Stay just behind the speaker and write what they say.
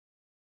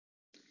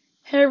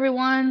Hey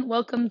everyone,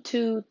 welcome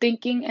to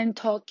Thinking and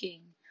Talking,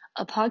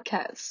 a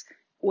podcast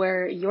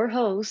where your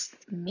host,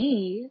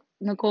 me,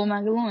 Nicole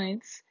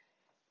Magaloins,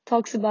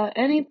 talks about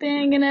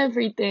anything and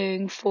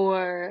everything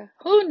for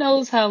who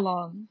knows how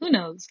long. Who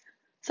knows?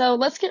 So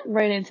let's get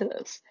right into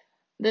this.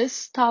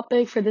 This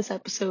topic for this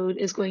episode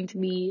is going to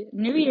be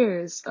New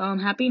Year's.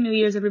 Happy New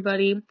Year's,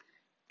 everybody.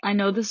 I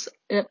know this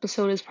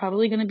episode is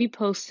probably going to be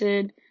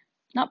posted,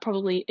 not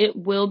probably, it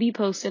will be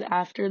posted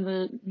after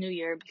the New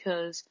Year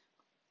because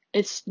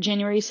it's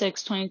January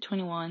 6th,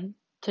 2021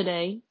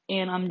 today,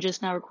 and I'm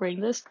just now recording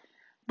this.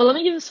 But let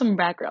me give you some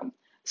background.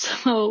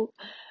 So,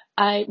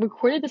 I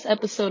recorded this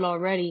episode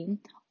already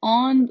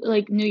on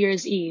like New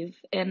Year's Eve,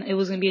 and it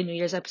was going to be a New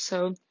Year's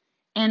episode,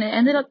 and it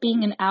ended up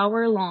being an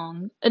hour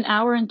long, an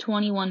hour and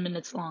 21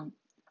 minutes long.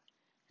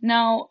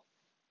 Now,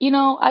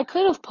 I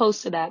could have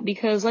posted that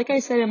because, like I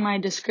said in my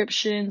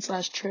description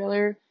slash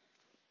trailer,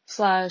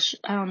 slash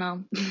I don't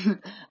know.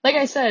 Like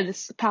I said,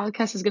 this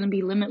podcast is gonna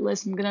be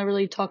limitless. I'm gonna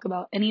really talk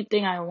about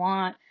anything I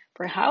want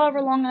for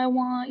however long I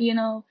want.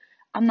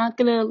 I'm not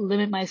gonna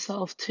limit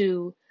myself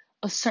to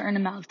a certain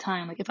amount of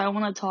time. Like if I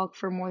want to talk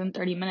for more than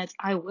 30 minutes,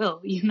 I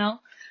will.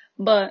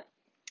 But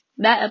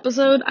that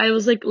episode, I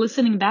was like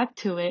listening back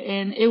to it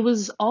and it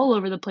was all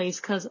over the place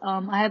because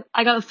I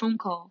got a phone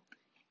call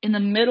in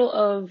the middle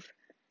of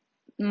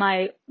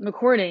my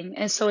recording,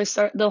 and so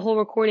the whole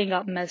recording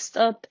got messed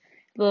up.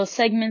 The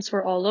segments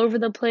were all over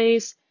the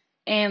place,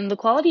 and the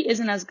quality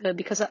isn't as good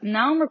because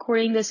now I'm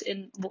recording this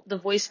in the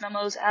voice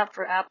memos app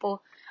for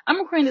Apple. I'm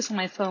recording this on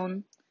my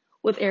phone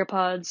with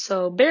AirPods,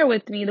 so bear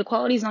with me. The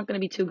quality's not going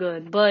to be too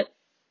good, but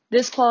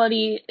this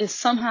quality is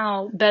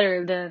somehow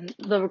better than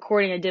the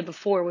recording I did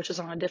before, which was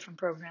on a different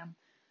program.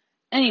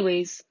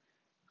 Anyways,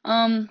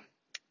 um,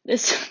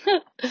 this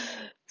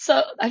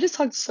so I just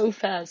talked so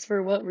fast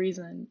for what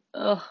reason?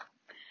 Ugh.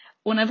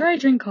 Whenever I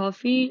drink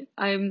coffee,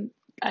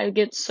 I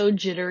get so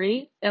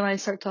jittery and I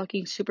start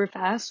talking super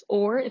fast.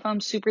 Or if I'm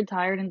super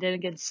tired and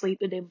didn't get sleep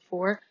the day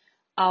before,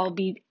 I'll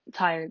be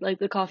tired. Like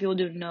the coffee will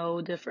do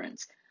no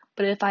difference.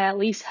 But if I at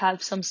least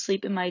have some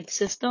sleep in my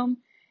system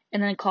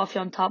and then coffee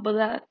on top of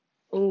that,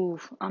 ooh,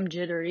 I'm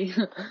jittery.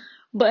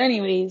 But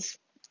anyways,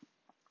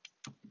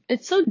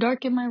 it's so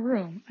dark in my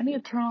room. I need to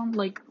turn on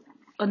like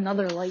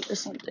another light or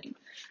something.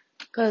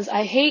 Cause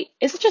I hate,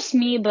 it's just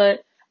me,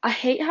 but I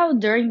hate how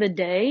during the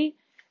day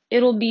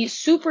it'll be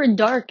super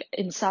dark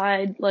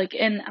inside, like,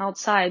 and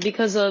outside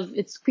because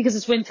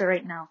it's winter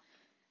right now.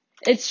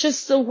 It's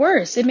just the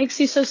worst. It makes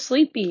you so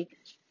sleepy.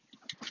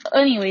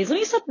 Anyways, let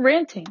me stop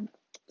ranting.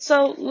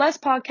 So,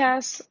 last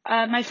podcast,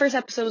 my first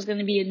episode was going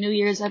to be a New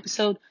Year's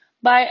episode,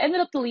 but I ended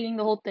up deleting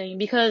the whole thing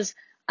because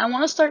I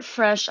want to start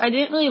fresh. I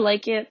didn't really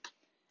like it.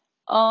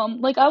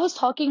 Like I was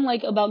talking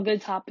like about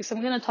good topics.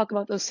 I'm gonna talk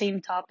about those same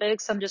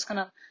topics. I'm just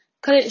gonna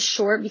cut it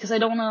short because I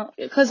don't wanna.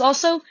 Because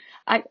also,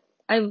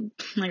 oh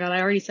my God, I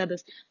already said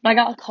this. But I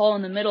got a call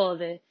in the middle of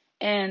it,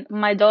 and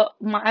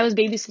I was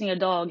babysitting a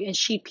dog, and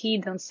she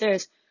peed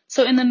downstairs.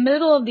 So in the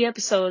middle of the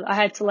episode, I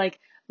had to like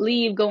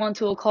leave, go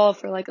onto a call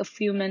for like a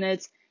few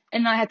minutes,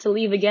 and I had to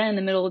leave again in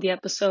the middle of the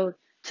episode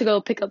to go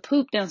pick up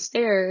poop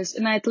downstairs,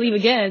 and I had to leave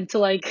again to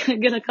like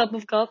get a cup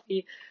of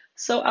coffee.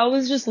 So I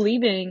was just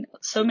leaving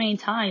so many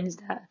times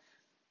that,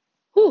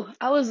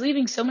 I was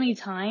leaving so many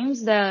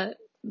times that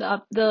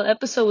the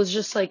episode was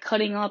just like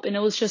cutting up, and it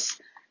was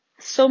just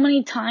so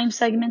many time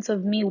segments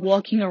of me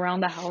walking around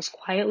the house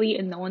quietly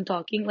and no one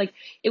talking. Like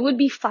it would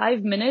be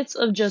 5 minutes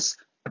of just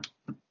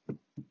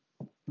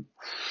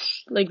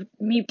like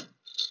me,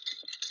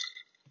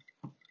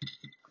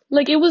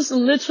 like it was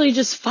literally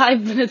just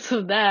 5 minutes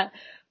of that,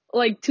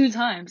 like two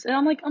times, and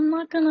I'm like, I'm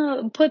not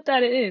gonna put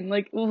that in.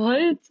 Like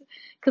what?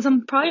 Because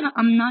not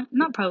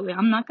probably.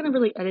 I'm not gonna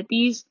really edit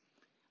these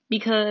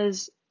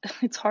because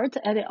it's hard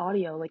to edit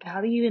audio. Like,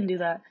 how do you even do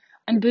that?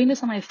 I'm doing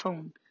this on my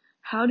phone.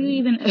 How do you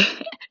even,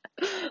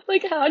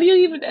 like, how do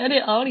you even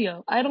edit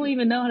audio? I don't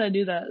even know how to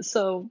do that.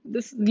 So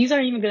these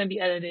aren't even gonna be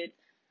edited.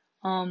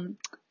 Um,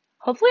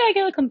 Hopefully I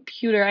get a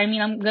computer. I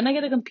mean, I'm gonna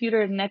get a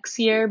computer next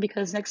year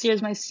because next year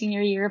is my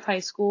senior year of high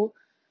school.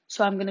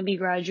 So I'm gonna be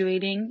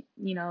graduating,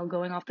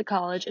 going off to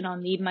college, and I'll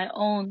need my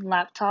own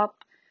laptop.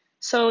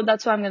 So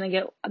that's when I'm gonna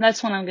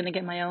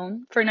get my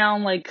own. For now,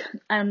 I'm like,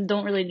 I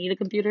don't really need a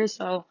computer,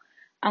 so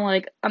I'm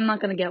like, I'm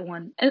not gonna get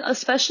one. And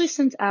especially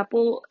since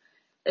Apple,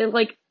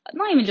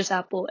 not even just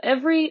Apple,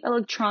 every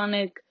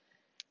electronic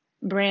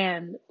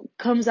brand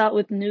comes out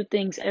with new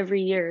things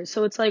every year.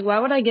 So it's like, why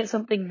would I get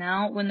something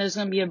now when there's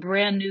gonna be a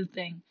brand new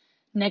thing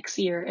next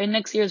year? And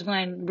next year is when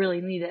I really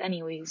need it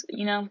anyways?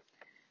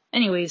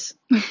 Anyways,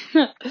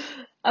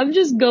 I'm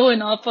just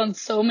going off on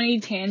so many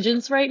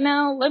tangents right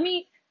now. Let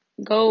me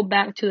go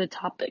back to the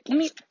topic. Let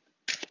me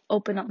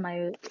open up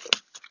my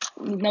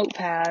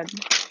notepad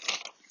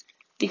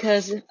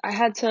because I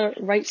had to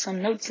write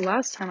some notes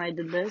last time I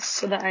did this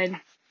so that I'd,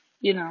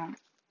 you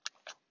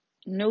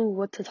know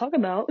what to talk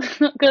about.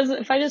 Because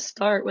if I just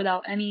start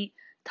without any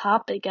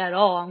topic at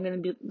all, I'm gonna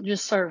be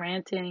just start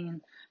ranting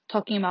and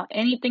talking about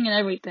anything and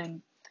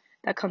everything.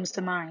 that comes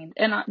to mind.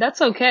 And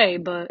that's okay,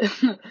 but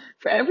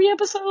for every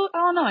episode, I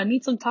don't know, I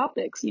need some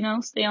topics,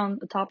 stay on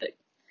the topic.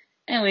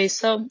 Anyway,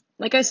 so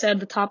like I said,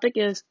 the topic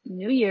is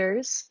New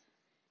Year's.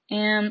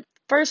 And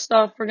first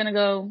off, we're gonna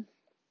go,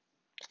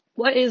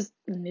 what is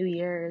New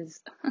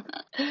Year's?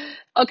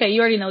 Okay,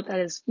 you already know what that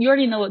is. You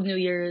already know what New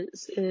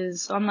Year's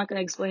is, so I'm not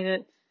gonna explain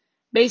it.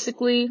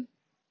 Basically,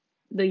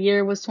 the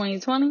year was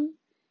 2020,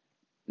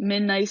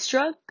 midnight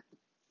struck,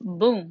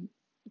 boom,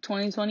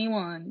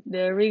 2021.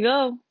 There we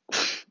go.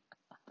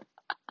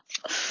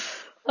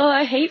 Oh,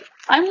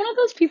 I'm one of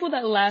those people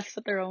that laughs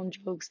at their own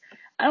jokes.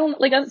 I don't,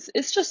 like,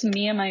 it's just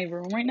me in my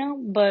room right now,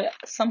 but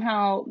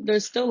somehow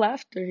there's still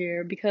laughter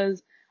here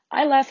because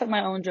I laugh at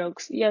my own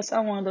jokes. Yes,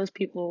 I'm one of those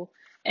people.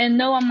 And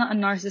no, I'm not a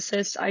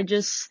narcissist. I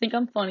just think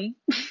I'm funny.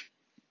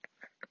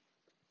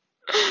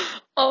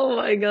 Oh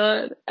my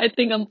god. I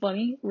think I'm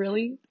funny,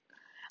 really.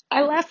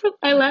 I laugh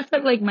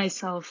at like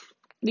myself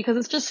because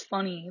it's just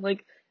funny.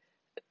 Like,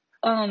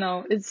 I don't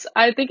know.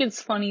 I think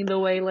it's funny the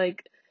way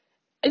like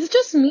it's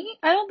just me.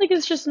 I don't think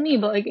it's just me,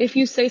 but like if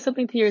you say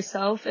something to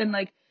yourself and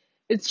like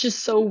it's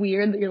just so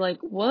weird that you're like,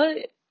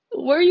 "What?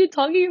 What are you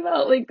talking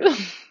about?" Like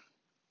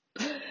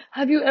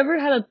have you ever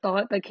had a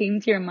thought that came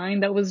to your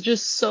mind that was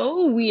just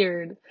so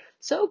weird,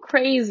 so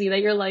crazy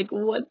that you're like,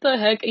 "What the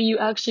heck?" and you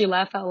actually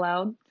laugh out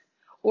loud?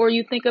 Or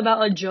you think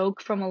about a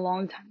joke from a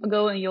long time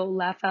ago and you'll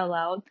laugh out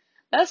loud?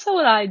 That's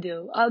what I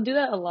do. I'll do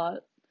that a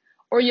lot.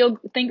 Or you'll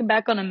think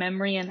back on a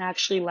memory and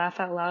actually laugh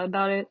out loud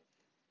about it.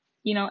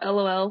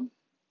 LOL.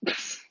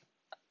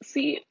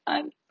 See,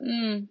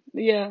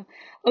 yeah.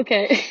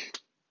 Okay.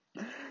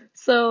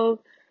 So,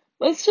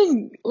 let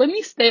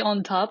me stay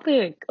on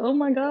topic. Oh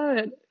my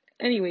God.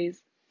 Anyways,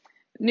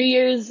 New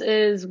Year's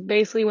is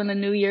basically when the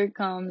new year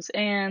comes,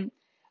 and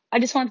I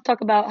just want to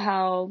talk about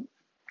how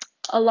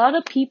a lot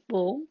of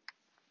people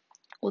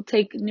will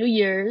take New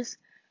Year's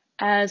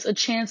as a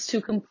chance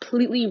to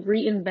completely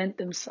reinvent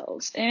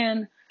themselves.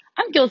 And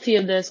I'm guilty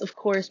of this, of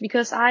course,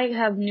 because I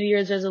have New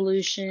Year's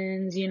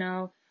resolutions,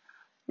 New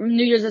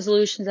Year's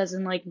resolutions as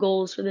in like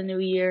goals for the New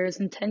Year's,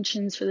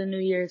 intentions for the New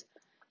Year's,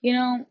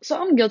 so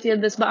I'm guilty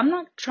of this, but I'm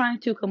not trying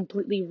to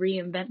completely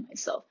reinvent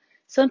myself.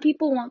 Some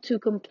people want to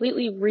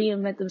completely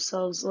reinvent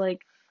themselves.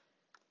 Like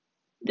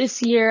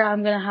this year,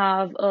 I'm gonna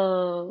have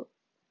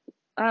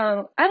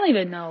I don't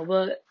even know,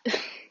 but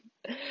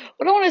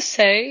what I want to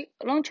say,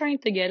 what I'm trying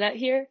to get at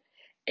here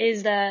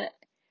is that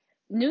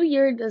New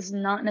Year does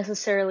not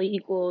necessarily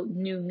equal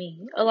new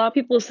me. A lot of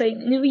people say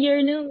New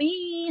Year, new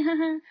me,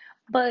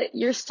 but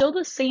you're still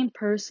the same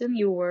person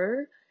you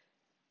were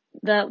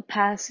the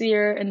past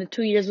year and the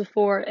 2 years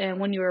before and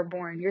when you were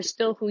born. You're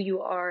still who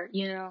you are.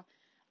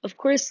 Of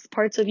course,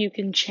 parts of you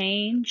can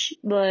change,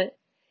 but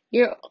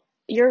you're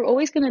you're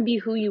always gonna be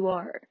who you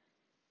are.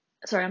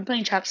 Sorry, I'm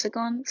putting chapstick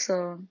on,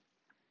 so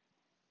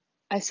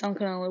I sound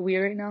kind of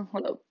weird right now.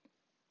 Hold up.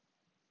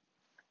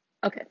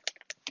 Okay,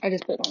 I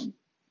just put it on.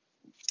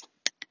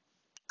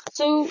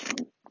 So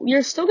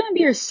you're still gonna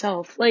be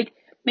yourself. Like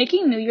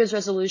making New Year's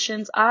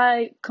resolutions,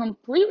 I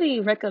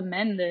completely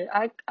recommend it.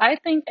 I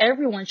think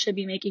everyone should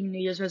be making New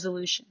Year's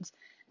resolutions.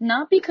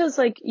 Not because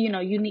like, you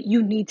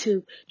need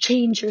to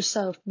change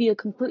yourself, be a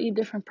completely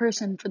different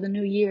person for the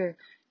new year.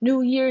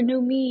 New year,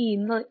 new me.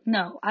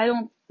 No, I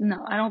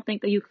don't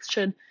think that you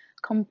should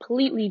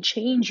completely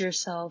change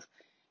yourself,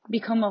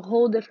 become a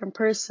whole different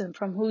person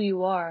from who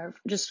you are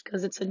just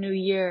because it's a new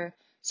year,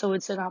 so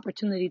it's an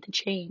opportunity to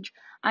change.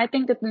 I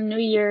think that the new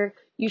year,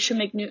 you should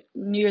make New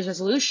Year's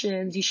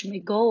resolutions, you should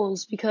make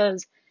goals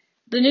because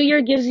the new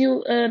year gives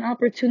you an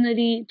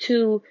opportunity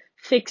to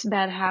fix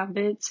bad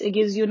habits. It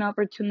gives you an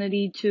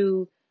opportunity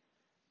to,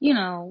 you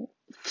know,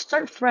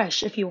 start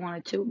fresh if you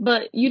wanted to.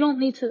 But you don't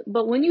need to,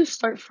 but when you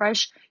start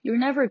fresh, you're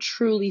never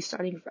truly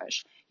starting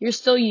fresh. You're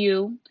still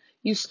you.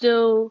 You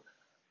still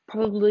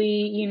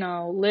probably,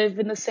 live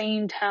in the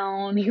same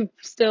town. You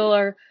still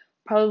are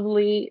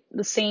probably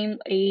the same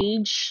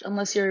age,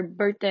 unless your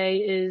birthday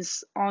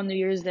is on New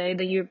Year's Day,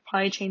 then you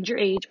probably change your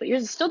age, but you're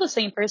still the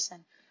same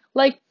person.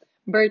 Like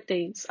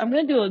birthdays. I'm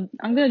gonna do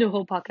a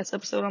whole podcast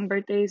episode on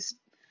birthdays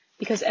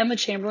because Emma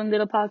Chamberlain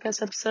did a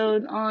podcast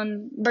episode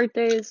on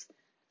birthdays.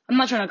 I'm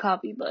not trying to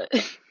copy, but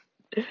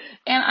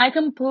and I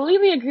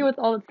completely agree with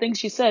all the things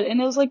she said. And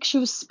it was like she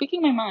was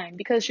speaking my mind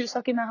because she was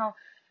talking about how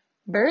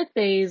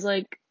birthdays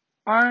like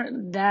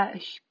aren't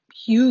that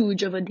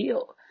huge of a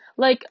deal.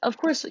 Like, of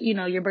course,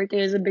 your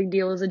birthday is a big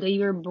deal. It's the day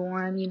you're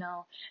born,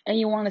 and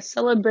you want to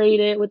celebrate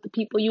it with the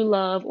people you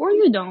love, or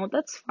you don't.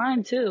 That's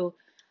fine too.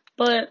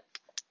 But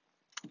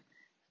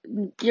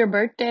your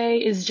birthday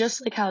is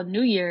just like how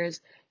New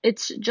Year's,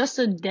 it's just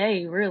a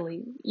day,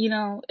 really.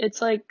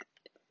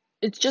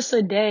 It's just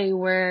a day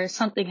where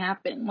something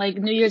happened. Like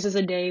New Year's is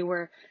a day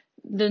where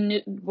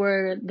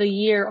the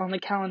year on the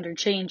calendar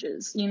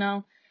changes.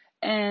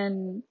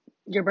 And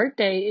your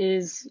birthday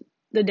is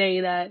the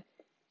day that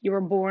you were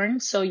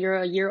born, so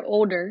you're a year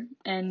older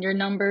and your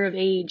number of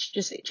age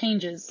just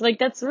changes. Like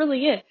that's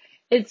really it.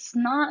 It's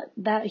not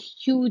that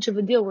huge of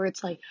a deal where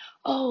it's like,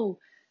 oh,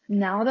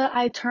 Now that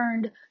I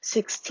turned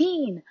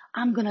 16,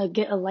 I'm gonna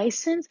get a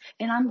license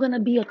and I'm gonna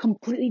be a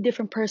completely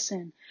different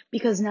person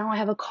because now I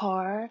have a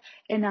car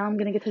and now I'm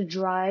gonna get to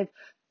drive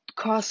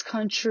cross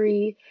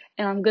country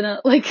and I'm gonna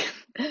like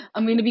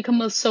I'm gonna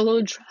become a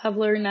solo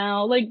traveler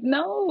now. Like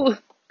no.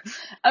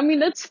 I mean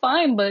that's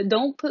fine, but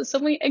don't put so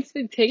many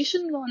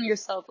expectations on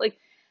yourself. Like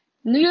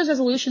New Year's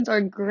resolutions are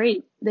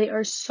great. They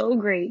are so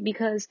great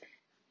because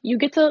you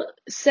get to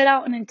set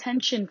out an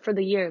intention for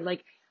the year.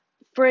 Like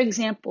for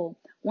example,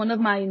 one of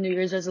my New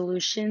Year's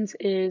resolutions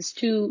is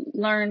to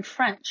learn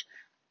French.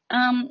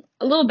 A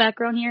little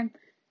background here.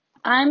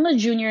 I'm a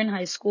junior in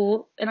high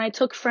school and I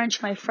took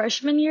French my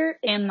freshman year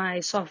and my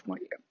sophomore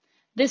year.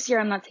 This year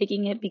I'm not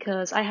taking it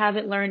because I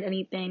haven't learned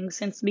anything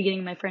since the beginning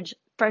of my French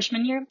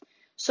freshman year.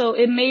 So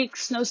it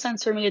makes no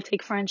sense for me to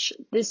take French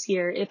this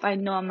year if I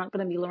know I'm not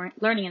going to be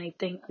learning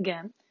anything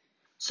again.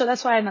 So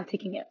that's why I'm not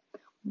taking it.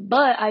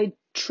 But I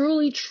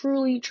truly,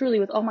 truly, truly,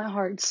 with all my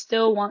heart,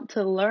 still want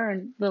to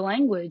learn the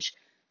language.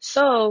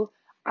 So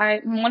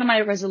one of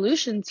my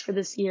resolutions for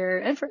this year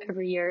and for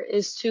every year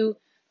is to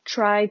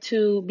try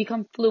to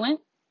become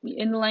fluent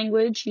in the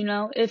language. You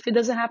know, if it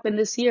doesn't happen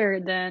this year,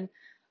 then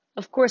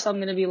of course I'm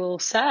gonna be a little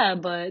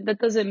sad, but that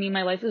doesn't mean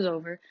my life is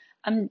over.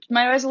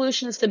 My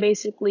resolution is to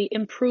basically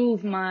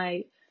improve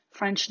my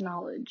French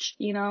knowledge,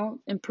 you know,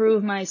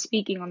 improve my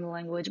speaking on the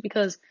language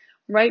because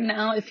right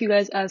now, if you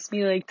guys ask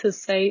me like to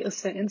say a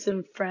sentence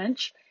in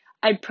French,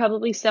 I'd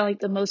probably sound like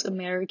the most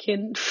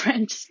American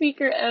French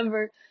speaker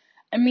ever.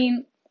 I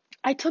mean,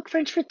 I took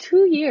French for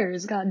 2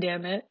 years, god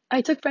damn it.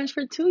 I took French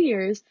for 2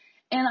 years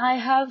and I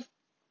have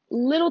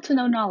little to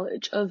no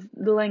knowledge of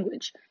the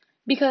language.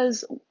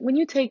 Because when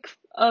you take,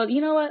 you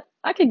know what?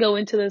 I could go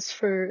into this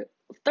for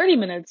 30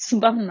 minutes,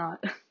 but I'm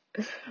not.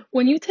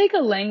 When you take a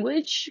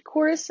language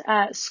course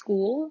at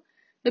school,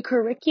 the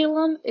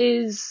curriculum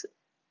is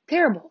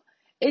terrible.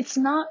 It's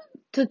not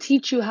to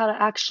teach you how to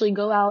actually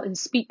go out and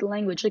speak the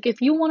language. Like,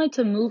 if you wanted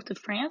to move to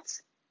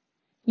France,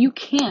 you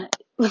can't.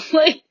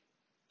 like,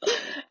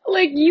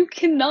 you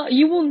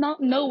will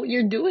not know what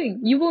you're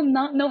doing. You will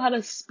not know how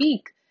to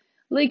speak.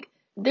 Like,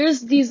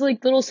 there's these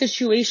like little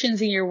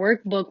situations in your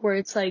workbook where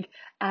it's like,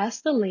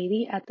 ask the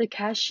lady at the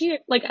cashier,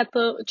 like at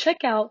the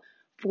checkout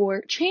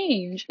for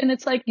change. And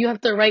it's like, you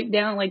have to write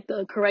down like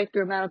the correct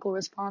grammatical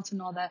response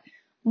and all that.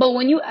 But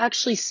when you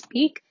actually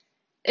speak,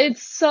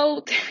 it's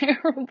so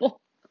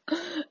terrible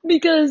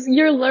because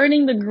you're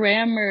learning the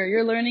grammar,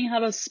 you're learning how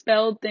to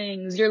spell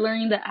things, you're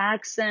learning the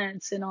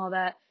accents and all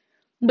that,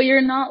 but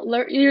you're not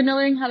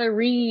learning how to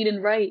read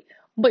and write,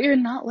 but you're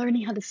not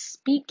learning how to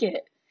speak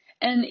it.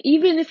 And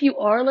even if you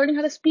are learning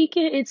how to speak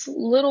it, it's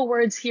little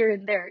words here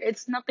and there.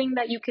 It's nothing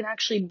that you can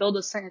actually build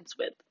a sentence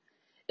with.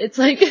 It's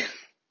like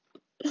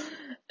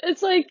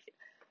it's like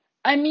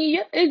I mean,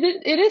 yeah,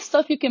 it is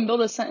stuff you can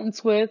build a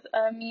sentence with.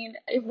 I mean,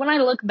 when I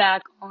look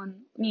back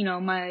on, you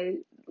know, my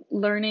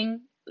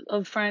learning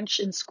of French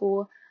in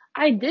school,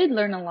 I did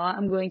learn a lot,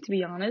 I'm going to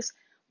be honest,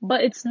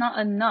 but it's not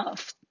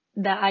enough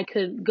that I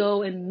could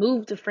go and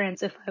move to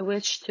France if I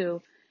wish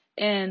to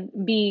and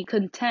be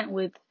content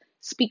with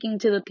speaking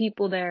to the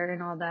people there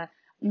and all that.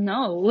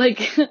 No,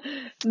 like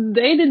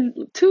they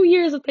did 2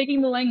 years of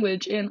taking the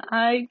language and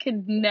I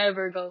could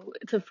never go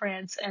to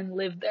France and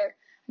live there.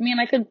 I mean,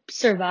 I could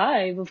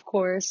survive, of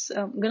course.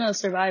 I'm gonna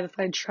survive if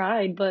I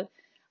tried, but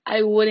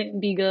I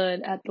wouldn't be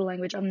good at the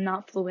language. I'm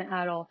not fluent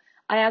at all.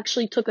 I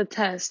actually took a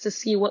test to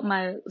see what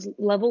my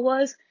level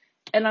was,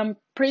 and I'm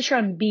pretty sure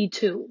I'm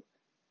B2.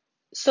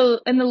 So,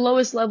 and the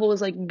lowest level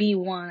was like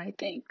B1, I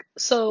think.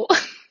 So,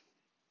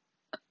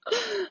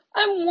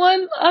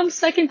 I'm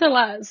second to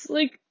last.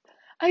 Like,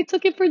 I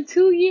took it for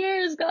 2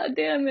 years, god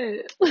damn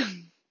it.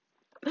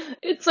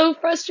 It's so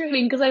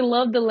frustrating because I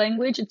love the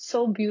language. It's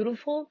so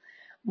beautiful,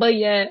 but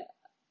yet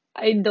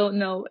I don't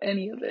know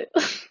any of it.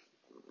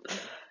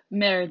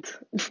 Merit.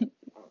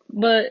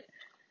 But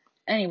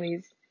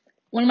anyways,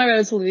 one of my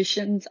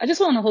resolutions, I just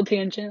went on a whole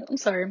tangent. I'm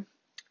sorry.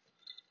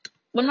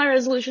 One of my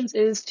resolutions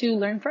is to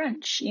learn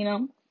French, you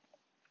know,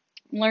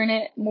 learn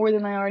it more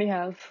than I already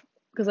have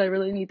because I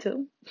really need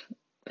to.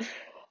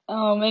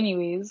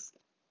 Anyways,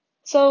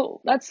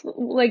 so that's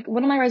like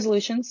one of my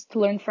resolutions to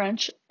learn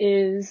French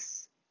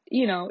is,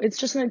 you know, it's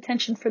just an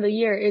intention for the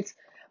year. It's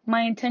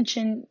my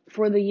intention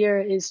for the year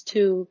is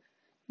to,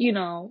 you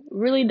know,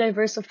 really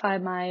diversify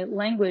my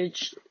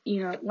language,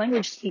 you know,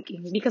 language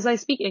speaking because I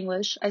speak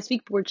English, I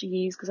speak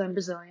Portuguese because I'm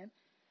Brazilian.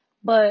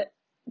 But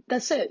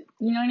that's it.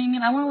 You know what I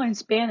mean? I want to learn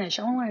Spanish.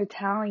 I want to learn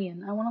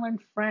Italian. I want to learn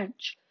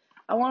French.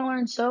 I want to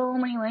learn so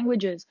many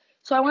languages.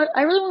 So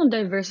I really want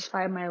to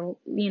diversify my,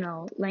 you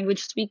know,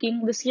 language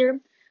speaking this year.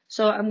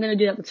 So I'm gonna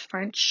do that with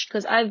French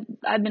because I've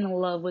been in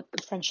love with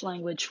the French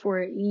language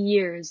for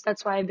years.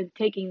 That's why I've been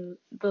taking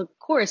the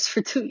course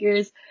for 2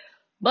 years,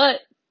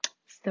 but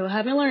still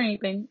haven't learned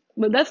anything.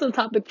 But that's a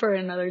topic for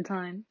another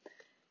time.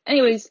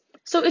 Anyways,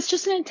 so it's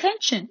just an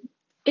intention.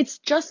 It's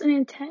just an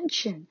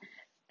intention.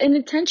 An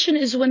intention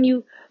is when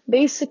you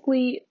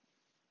basically,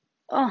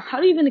 oh,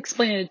 how do you even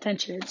explain an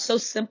intention? It's so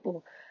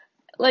simple.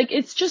 Like,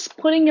 it's just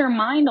putting your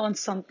mind on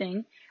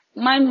something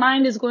my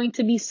mind is going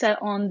to be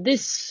set on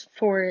this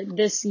for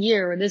this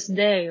year or this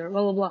day or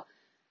blah blah blah.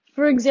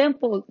 For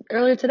example,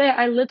 earlier today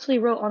I literally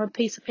wrote on a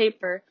piece of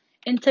paper,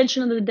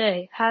 intention of the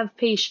day, have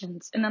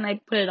patience, and then I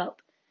put it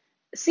up.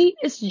 See,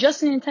 it's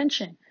just an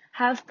intention.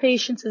 Have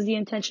patience is the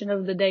intention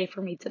of the day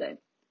for me today.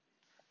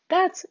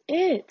 That's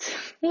it.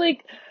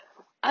 Like,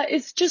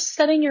 it's just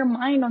setting your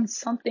mind on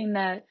something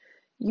that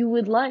you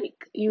would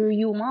like,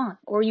 you want,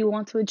 or you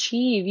want to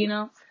achieve, you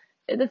know?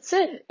 That's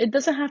it. It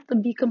doesn't have to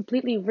be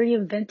completely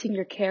reinventing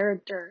your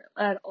character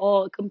at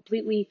all,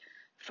 completely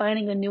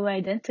finding a new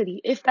identity.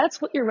 If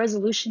that's what your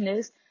resolution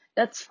is,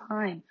 that's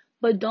fine.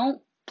 But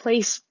don't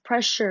place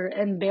pressure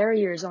and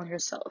barriers on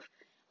yourself.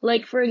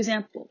 Like, for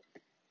example,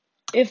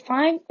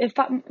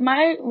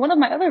 my one of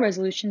my other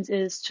resolutions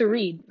is to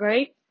read,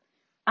 right?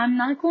 I'm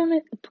not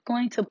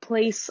going to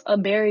place a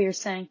barrier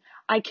saying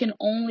I can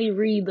only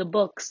read the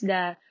books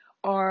that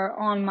are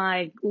on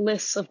my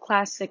list of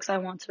classics I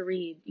want to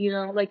read. You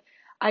know, like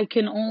I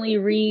can only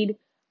read,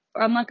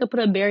 or I'm not gonna put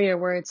a barrier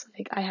where it's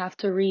like I have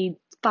to read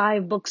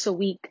 5 books a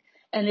week,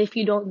 and if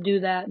you don't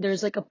do that,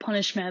 there's like a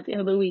punishment at the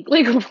end of the week.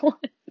 Like what?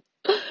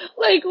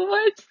 Like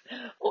what?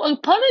 A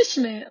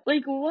punishment?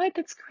 Like what?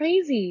 That's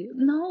crazy.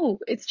 No,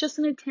 it's just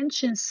an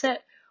intention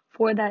set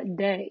for that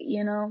day,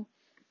 you know?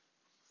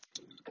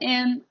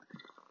 And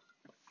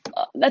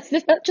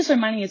that just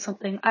reminded me of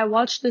something. I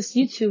watched this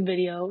YouTube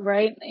video,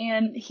 right?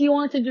 And he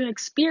wanted to do an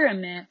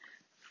experiment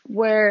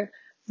where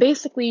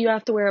basically you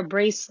have to wear a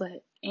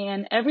bracelet,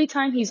 and every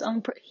time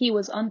he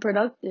was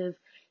unproductive,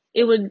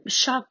 it would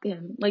shock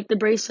him. Like the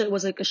bracelet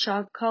was like a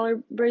shock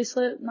collar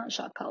bracelet, not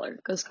shock collar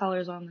because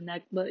collar's on the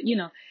neck, but you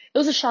know, it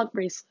was a shock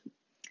bracelet.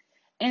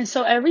 And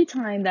so every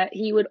time that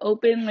he would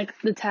open like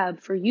the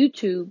tab for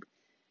YouTube,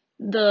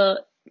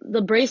 the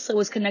bracelet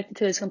was connected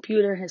to his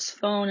computer, his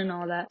phone, and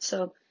all that.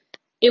 So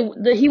he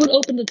would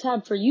open the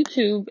tab for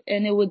YouTube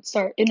and it would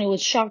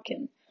shock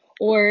him.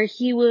 Or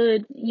he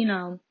would, you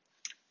know,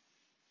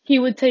 he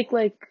would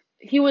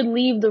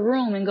leave the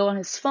room and go on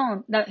his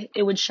phone. That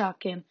it would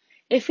shock him.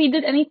 If he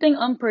did anything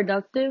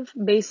unproductive,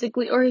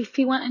 basically, or if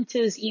he went into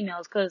his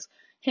emails, cause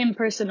him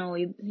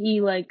personally,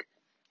 he like,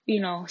 you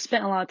know,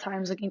 spent a lot of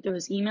times looking through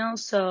his emails.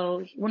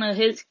 So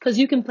cause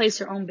you can place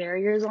your own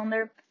barriers on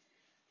there.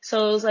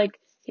 So it was like,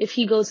 if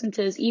he goes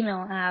into his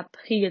email app,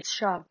 he gets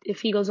shocked.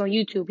 If he goes on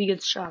YouTube, he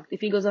gets shocked.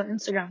 If he goes on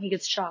Instagram, he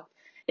gets shocked.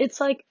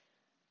 It's like,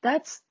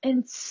 that's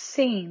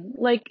insane.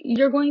 Like,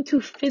 you're going to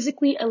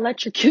physically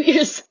electrocute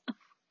yourself.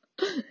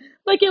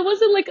 Like, it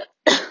wasn't like,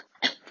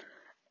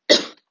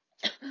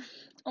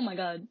 oh my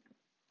god.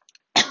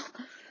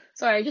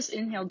 Sorry, I just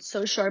inhaled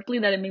so sharply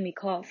that it made me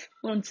cough.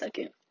 1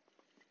 second.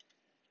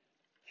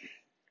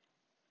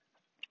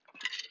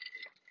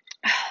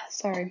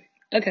 Sorry.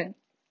 Okay.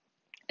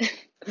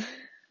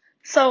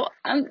 So,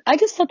 I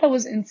just thought that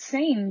was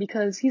insane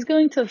because he's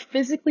going to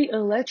physically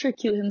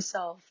electrocute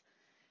himself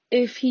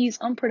if he's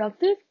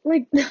unproductive.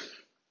 Like,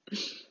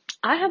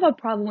 I have a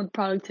problem with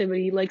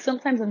productivity. Like,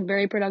 sometimes I'm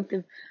very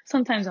productive,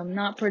 sometimes I'm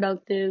not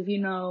productive,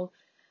 you know.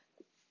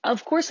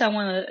 Of course I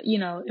want to, you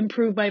know,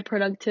 improve my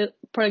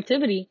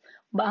productivity,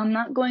 but I'm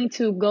not going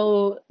to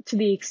go to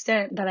the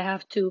extent that I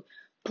have to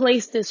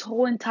place this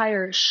whole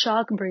entire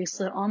shock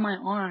bracelet on my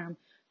arm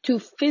to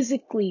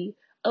physically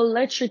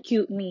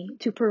electrocute me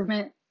to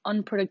prevent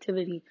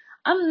unproductivity.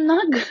 I'm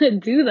not gonna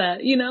do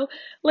that, you know?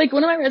 Like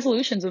one of my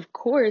resolutions, of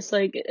course,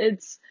 like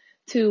it's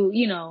to,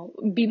 you know,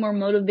 be more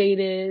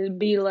motivated,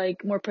 be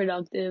like more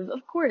productive.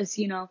 Of course,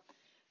 you know,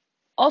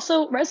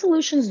 also,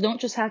 resolutions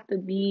don't just have to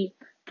be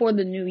for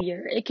the new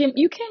year.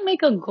 You can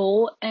make a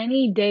goal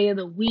any day of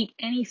the week,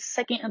 any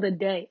second of the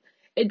day.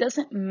 It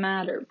doesn't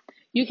matter.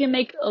 You can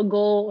make a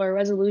goal or a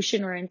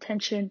resolution or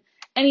intention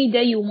any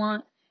day you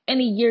want,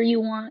 any year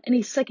you want,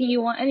 any second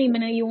you want, any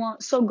minute you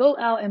want. So go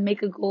out and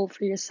make a goal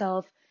for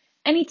yourself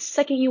any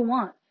second you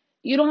want.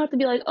 You don't have to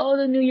be like, oh,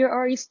 the new year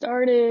already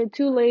started,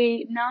 too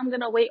late. Now I'm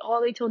gonna wait all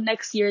the way till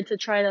next year to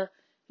try to,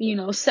 you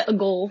know, set a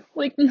goal.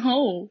 Like,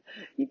 no.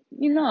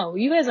 You know,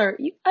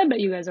 I bet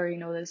you guys already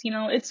know this. You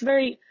know,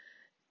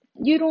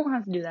 you don't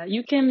have to do that.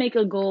 You can make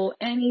a goal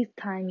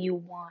anytime you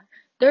want.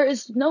 There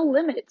is no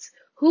limits.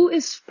 Who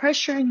is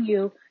pressuring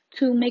you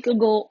to make a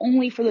goal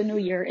only for the new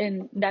year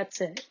and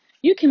that's it?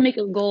 You can make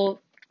a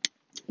goal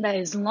that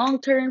is long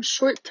term,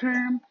 short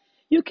term.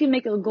 You can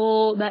make a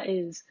goal that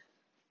is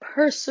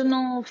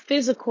personal,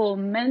 physical,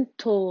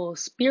 mental,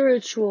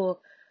 spiritual.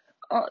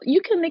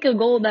 You can make a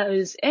goal that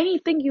is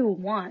anything you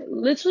want.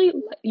 Literally,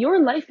 your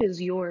life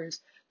is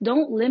yours.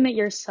 Don't limit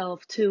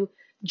yourself to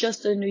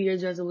just a New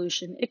Year's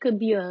resolution. It could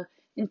be a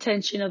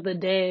intention of the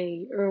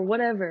day or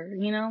whatever,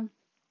 you know?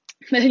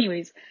 But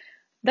anyways,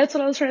 that's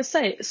what I was trying to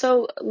say.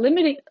 So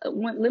limiting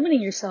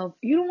yourself,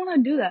 you don't want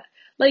to do that.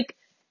 Like,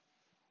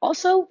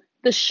 also,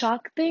 the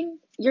shock thing,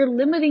 you're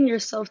limiting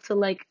yourself to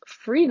like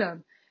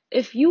freedom.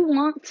 If you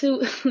want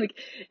to, like,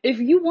 if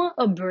you want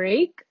a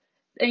break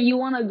and you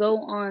want to go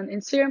on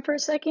Instagram for a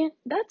second,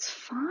 that's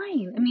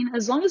fine. I mean,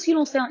 as long as you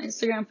don't stay on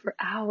Instagram for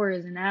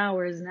hours and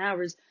hours and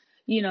hours,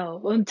 you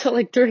know, until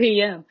like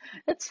 3 a.m.,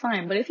 that's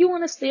fine. But if you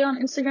want to stay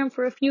on Instagram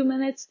for a few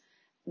minutes,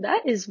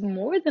 that is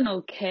more than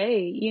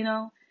okay, you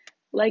know?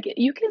 Like,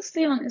 you can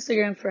stay on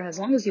Instagram for as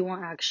long as you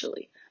want,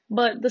 actually.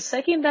 But the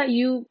second that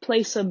you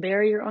place a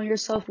barrier on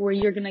yourself where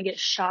you're gonna get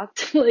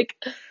shocked, like,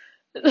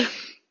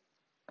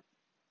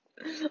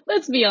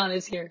 let's be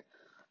honest here.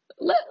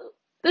 Let,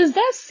 does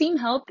that seem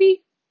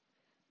healthy?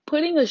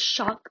 Putting a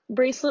shock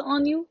bracelet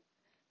on you?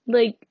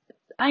 Like,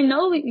 I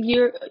know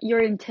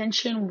your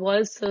intention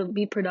was to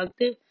be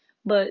productive,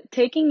 but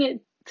taking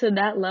it to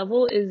that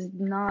level is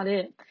not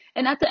it.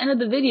 And at the end of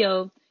the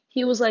video,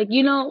 he was like,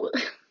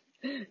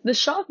 the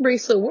shock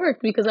bracelet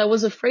worked because I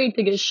was afraid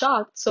to get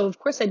shocked. So of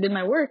course I did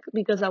my work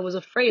because I was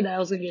afraid that I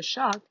was gonna get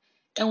shocked.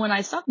 And when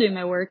I stopped doing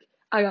my work,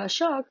 I got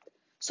shocked.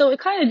 So it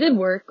kind of did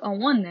work on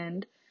one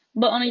end,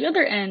 but on the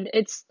other end,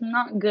 it's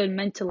not good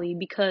mentally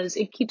because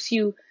it keeps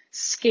you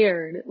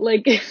scared.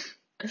 Like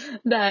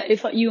that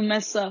if you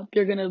mess up,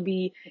 you're gonna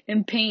be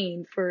in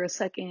pain for a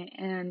second,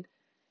 and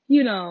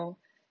you know,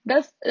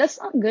 that's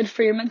not good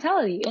for your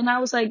mentality. And I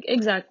was like,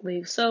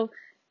 exactly. So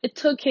it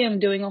took him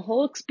doing a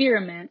whole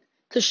experiment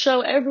to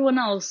show everyone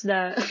else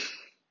that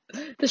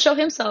to show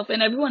himself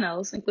and everyone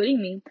else,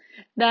 including me,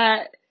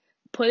 that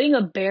putting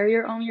a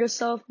barrier on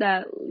yourself,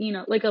 that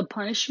like a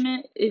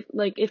punishment,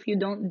 if you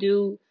don't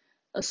do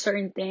a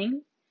certain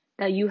thing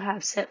that you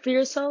have set for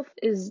yourself,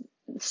 is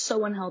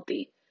so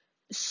unhealthy.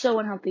 So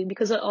unhealthy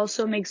because it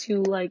also makes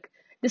you like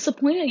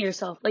disappointed in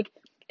yourself. Like,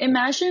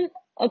 imagine,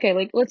 okay,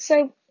 like let's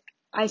say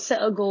I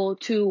set a goal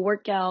to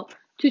work out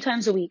 2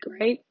 times a week,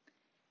 right?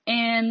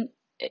 And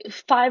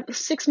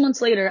 6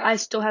 months later, I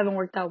still haven't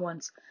worked out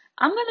once.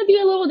 I'm gonna be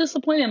a little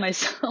disappointed in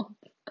myself.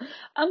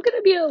 I'm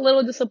gonna be a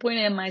little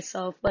disappointed in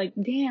myself. Like,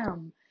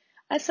 damn,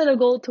 I set a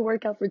goal to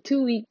work out for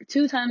 2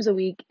 times a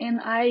week, and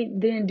I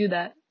didn't do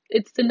that.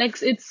 It's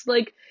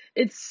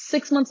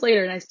 6 months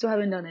later, and I still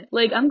haven't done it.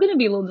 Like, I'm gonna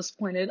be a little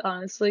disappointed,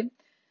 honestly.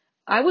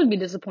 I would be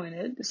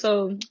disappointed.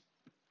 So,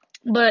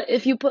 but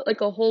if you put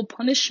like a whole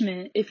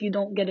punishment if you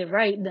don't get it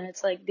right, then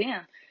it's like,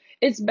 damn.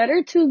 It's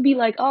better to be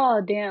like,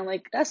 oh, damn,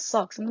 like that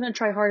sucks. I'm gonna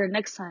try harder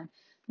next time,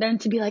 than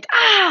to be like,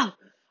 ah,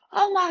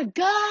 oh my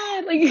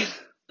god, like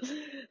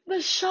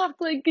the shock,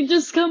 like it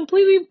just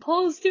completely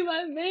pulls through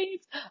my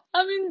veins.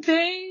 I'm in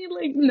pain.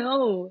 Like,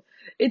 no,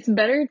 it's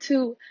better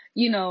to,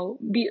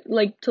 be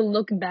like to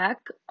look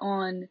back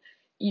on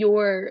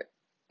your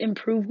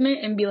improvement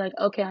and be like,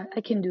 okay,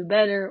 I can do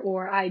better,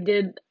 or I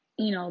did,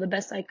 the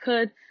best I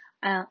could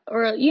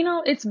or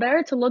it's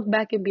better to look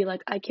back and be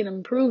like, I can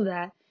improve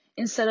that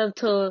instead of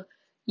to,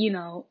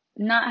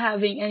 not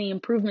having any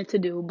improvement to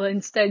do, but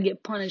instead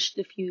get punished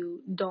if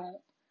you don't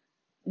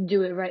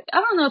do it right.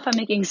 I don't know if I'm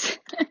making sense.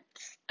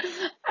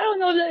 I don't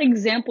know if that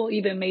example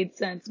even made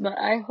sense, but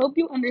I hope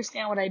you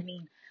understand what I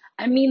mean.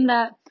 I mean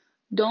that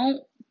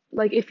don't,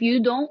 like, if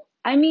you don't,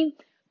 I mean,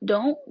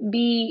 don't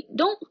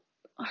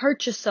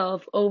hurt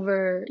yourself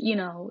over,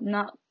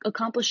 not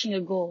accomplishing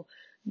a goal.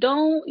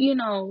 Don't,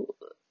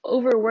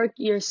 overwork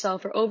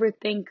yourself or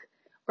overthink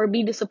or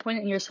be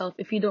disappointed in yourself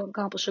if you don't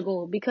accomplish a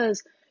goal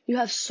because you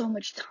have so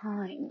much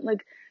time.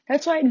 Like,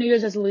 that's why New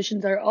Year's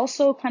resolutions are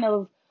also kind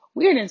of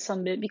weird in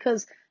some bit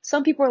because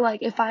some people are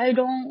like, if I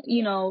don't,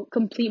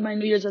 complete my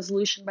New Year's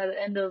resolution by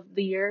the end of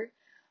the year,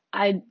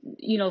 I,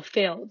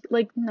 failed.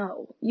 Like,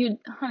 no,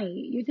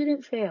 honey, you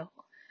didn't fail.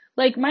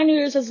 Like, my New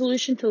Year's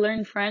resolution to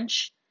learn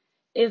French,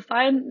 if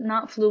I'm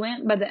not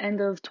fluent by the end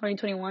of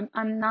 2021,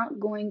 I'm not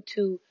going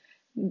to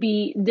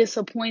be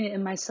disappointed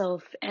in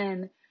myself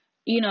and,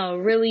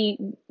 really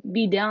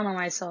be down on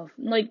myself.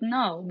 Like,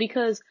 no,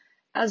 because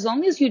as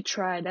long as you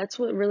tried, that's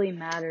what really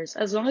matters.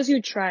 As long as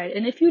you tried.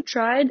 And if you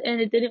tried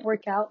and it didn't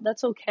work out,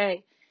 that's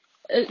okay.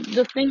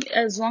 The thing,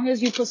 as long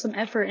as you put some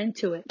effort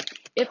into it.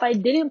 If I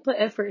didn't put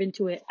effort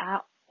into it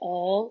at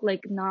all,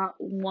 like not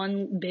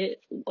one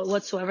bit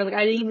whatsoever, like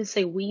I didn't even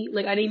say oui,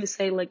 like I didn't even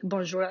say like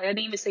bonjour, I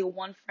didn't even say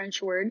one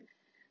French word,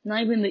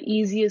 not even the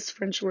easiest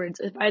French words.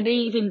 If I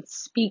didn't even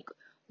speak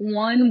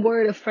one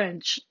word of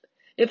French,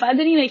 if I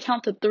didn't even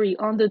count to three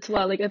on the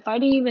 12, like if I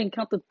didn't even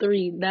count to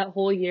three that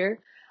whole year,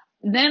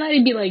 then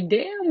I'd be like,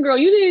 damn, girl,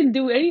 you didn't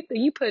do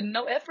anything. You put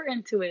no effort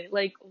into it.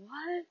 Like,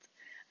 what?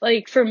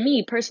 Like, for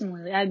me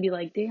personally, I'd be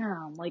like,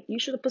 damn, like, you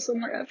should have put some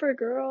more effort,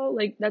 girl.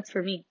 Like, that's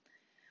for me.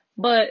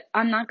 But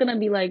I'm not gonna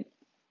be like,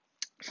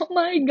 oh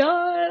my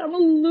god, I'm a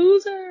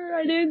loser.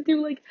 I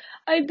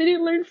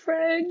didn't learn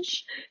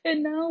French.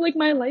 And now, like,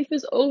 my life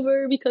is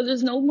over because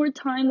there's no more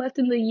time left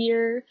in the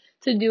year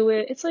to do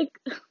it. It's like,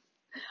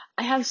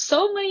 I have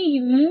so many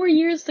more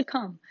years to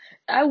come.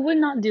 I would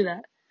not do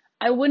that.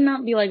 I would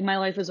not be like, my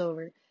life is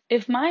over.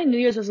 If my New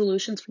Year's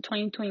resolutions for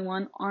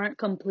 2021 aren't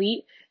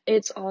complete,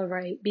 it's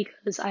alright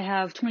because I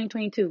have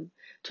 2022,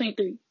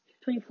 23,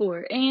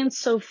 24, and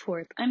so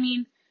forth. I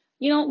mean,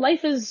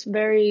 life is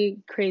very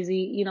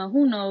crazy.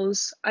 Who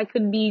knows? I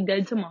could be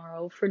dead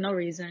tomorrow for no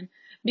reason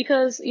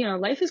because,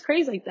 life is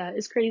crazy like that.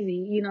 It's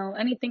crazy.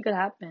 Anything could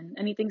happen.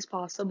 Anything's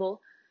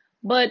possible.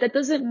 But that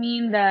doesn't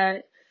mean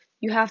that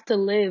you have to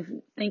live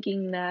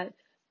thinking that,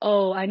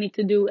 oh, I need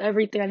to do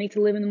everything. I need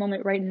to live in the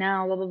moment right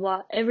now, blah, blah,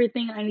 blah.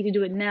 Everything, I need to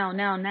do it now,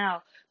 now,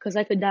 now. because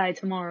I could die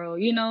tomorrow,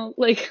 you know?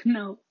 Like,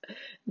 no,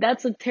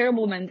 that's a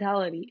terrible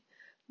mentality.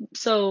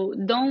 So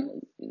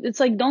it's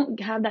like, don't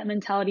have that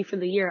mentality for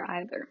the year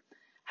either.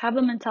 Have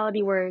a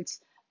mentality where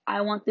it's,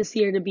 I want this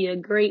year to be a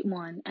great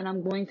one, and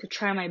I'm going to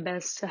try my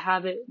best to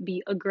have it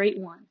be a great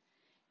one.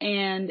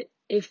 And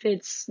if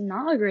it's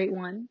not a great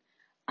one,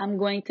 I'm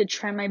going to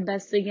try my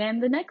best again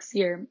the next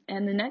year,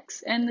 and the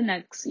next, and the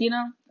next, you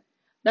know?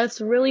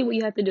 That's really what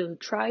you have to do.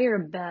 Try your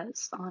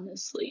best,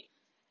 honestly.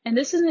 And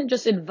this isn't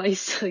just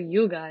advice to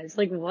you guys.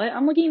 Like, what?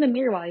 I'm looking in the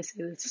mirror while I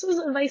say this. This is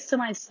advice to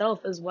myself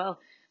as well.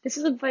 This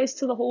is advice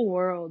to the whole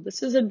world.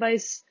 This is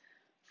advice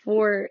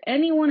for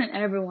anyone and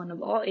everyone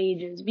of all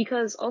ages.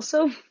 Because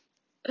also,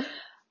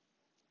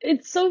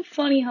 it's so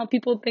funny how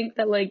people think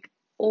that, like,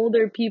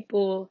 older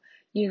people,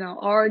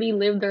 already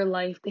lived their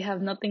life. They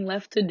have nothing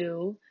left to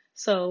do.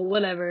 So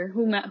whatever,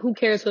 who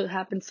cares what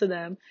happens to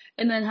them?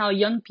 And then how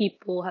young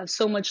people have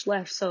so much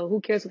left. So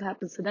who cares what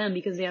happens to them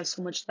because they have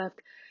so much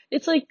left?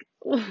 It's like,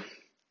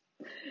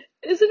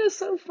 isn't it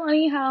so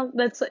funny how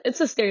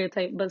it's a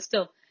stereotype, but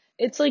still,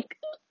 it's like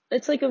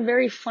it's like a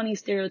very funny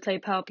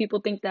stereotype how people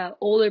think that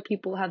older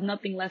people have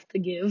nothing left to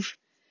give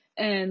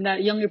and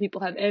that younger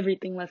people have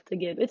everything left to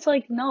give. It's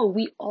like, no,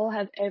 we all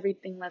have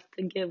everything left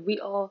to give. We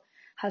all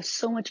have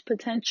so much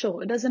potential.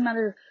 It doesn't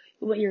matter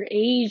what your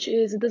age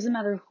is, it doesn't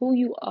matter who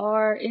you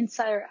are,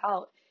 inside or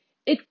out.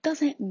 It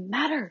doesn't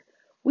matter.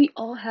 We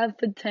all have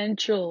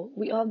potential.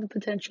 We all have the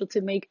potential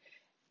to make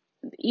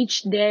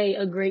each day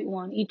a great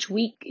one, each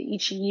week,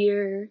 each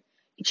year,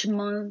 each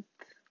month,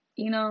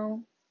 you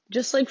know?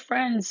 Just like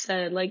Friends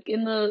said, like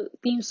in the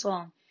theme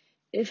song,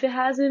 if it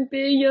hasn't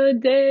been your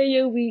day,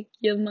 your week,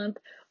 your month,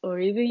 or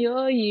even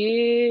your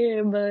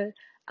year, but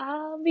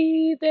I'll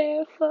be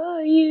there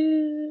for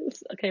you.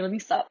 Okay, let me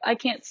stop. I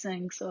can't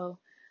sing, so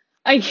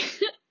I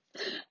can't,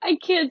 I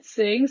can't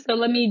sing, so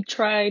let me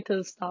try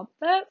to stop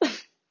that.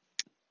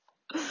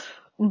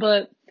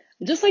 But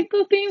just like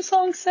the theme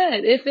song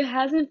said, if it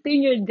hasn't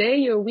been your day,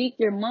 your week,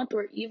 your month,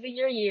 or even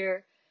your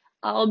year,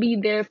 I'll be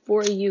there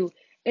for you.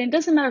 And it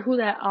doesn't matter who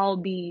that I'll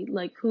be,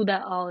 like who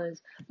that I'll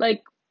is.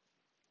 Like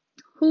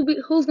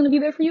who's gonna be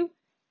there for you?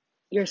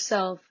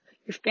 Yourself,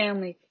 your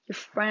family, your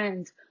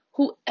friends,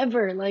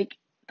 whoever. Like,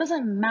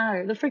 doesn't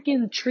matter. The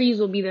freaking trees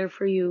will be there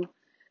for you.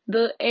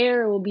 The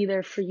air will be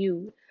there for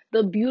you.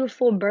 The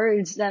beautiful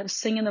birds that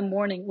sing in the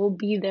morning will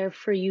be there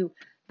for you.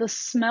 The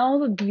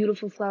smell of the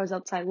beautiful flowers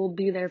outside will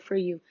be there for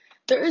you.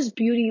 There is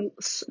beauty.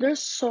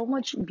 There's so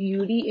much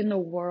beauty in the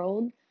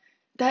world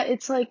that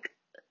it's like,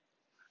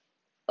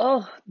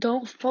 oh,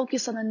 don't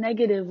focus on the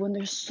negative when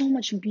there's so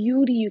much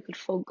beauty you could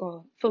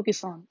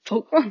focus on,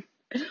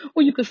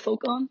 or you could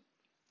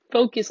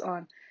focus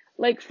on.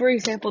 Like, for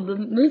example, the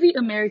movie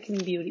American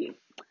Beauty.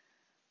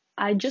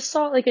 I just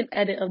saw like an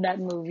edit of that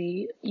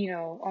movie,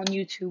 on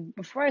YouTube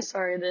before I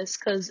started this,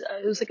 because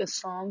it was like a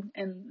song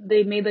and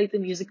they made like the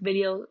music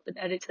video, an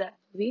edit to that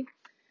movie,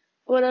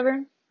 or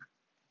whatever.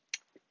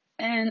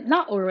 And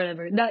not or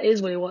whatever, that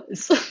is what it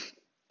was.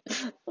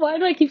 Why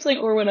do I keep saying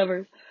or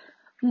whatever?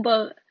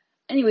 But,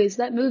 anyways,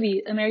 that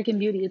movie, American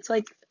Beauty, it's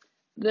like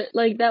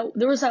that,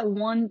 there was that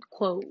one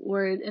quote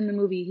where in the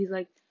movie he's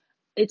like,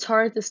 it's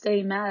hard to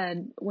stay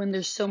mad when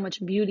there's so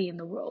much beauty in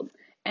the world.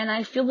 And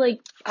I feel like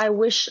I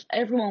wish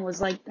everyone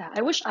was like that.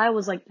 I wish I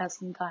was like that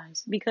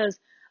sometimes because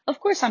of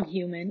course I'm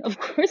human. Of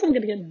course I'm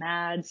gonna get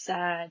mad,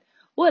 sad,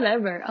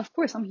 whatever. Of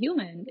course I'm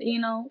human.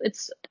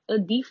 It's a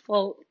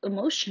default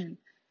emotion.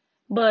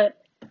 But,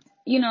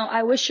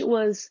 I wish it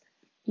was,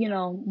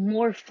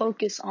 more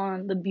focused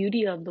on the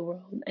beauty of the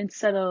world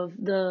instead of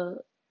the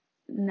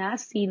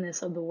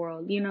nastiness of the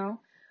world.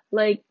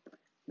 Like,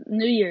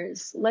 New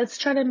Year's. Let's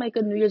try to make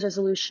a New Year's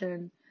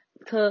resolution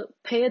to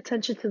pay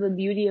attention to the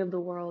beauty of the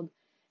world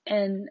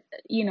and,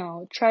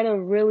 try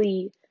to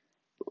really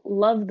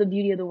love the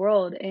beauty of the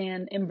world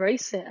and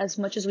embrace it as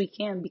much as we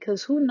can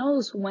because who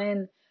knows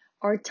when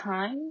our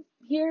time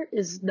here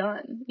is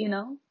done?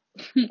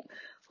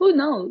 Who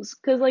knows?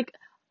 Because, like,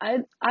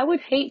 I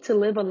would hate to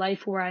live a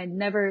life where I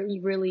never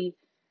really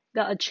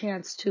got a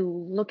chance to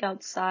look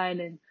outside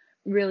and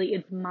really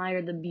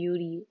admire the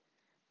beauty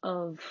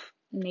of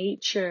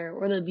nature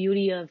or the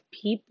beauty of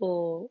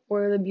people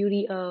or the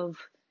beauty of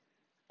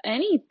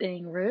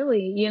anything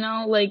really,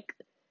 like,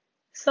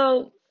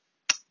 so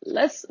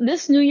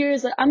this New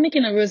Year's, I'm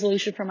making a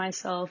resolution for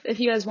myself.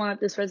 If you guys want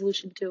this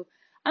resolution too,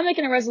 I'm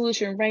making a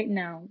resolution right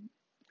now.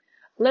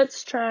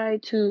 Let's try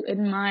to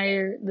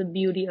admire the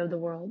beauty of the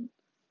world.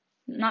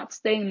 Not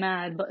stay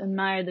mad, but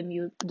admire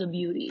the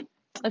beauty.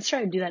 Let's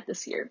try to do that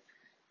this year.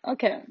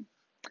 Okay.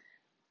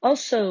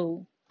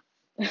 Also,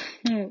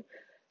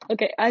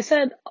 okay, I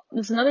said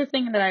there's another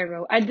thing that I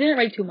wrote. I didn't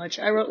write too much.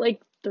 I wrote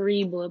like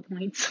 3 bullet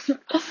points.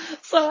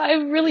 So I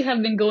really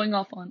have been going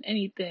off on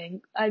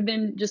anything. I've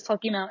been just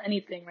talking about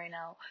anything right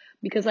now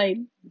because I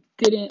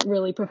didn't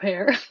really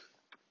prepare.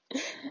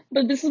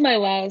 But this is my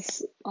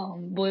last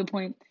bullet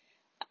point.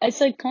 I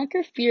said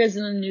conquer fears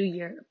in the new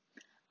year.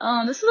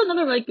 This is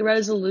another like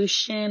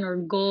resolution or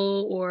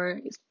goal or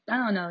I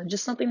don't know,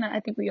 just something that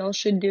I think we all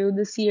should do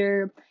this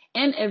year.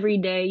 and every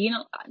day. You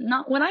know,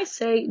 not when I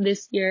say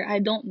this year, I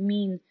don't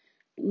mean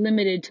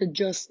limited to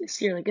just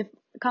this year. Like if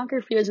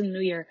conquer fears in the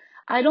new year,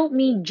 I don't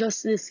mean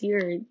just this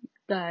year,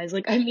 guys.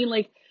 Like I mean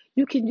like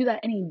you can do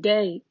that any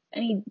day,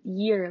 any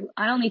year.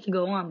 I don't need to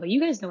go on, but you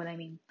guys know what I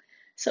mean.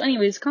 So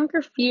anyways,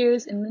 conquer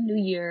fears in the new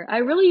year. I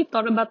really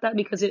thought about that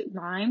because it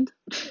rhymed.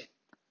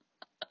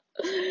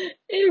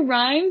 It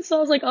rhymed, so I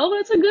was like, oh,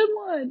 that's a good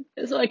one.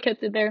 So I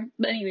kept it there.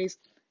 But anyways,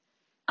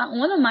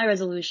 one of my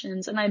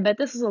resolutions, and I bet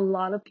this is a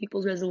lot of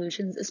people's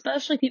resolutions,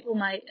 especially people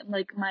my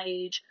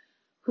age,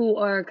 who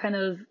are kind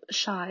of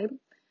shy.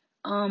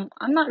 I'm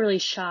not really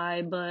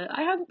shy, but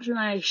I have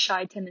my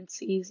shy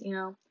tendencies, you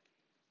know.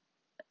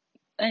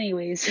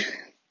 Anyways,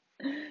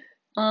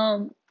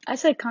 I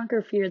said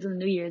conquer fears in the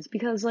New Year's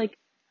because like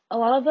a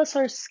lot of us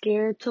are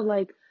scared to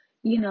like,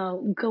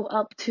 go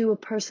up to a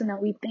person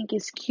that we think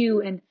is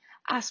cute and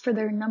ask for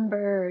their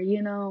number,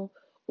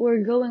 or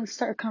go and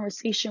start a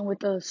conversation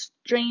with a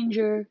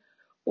stranger,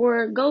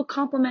 or go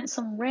compliment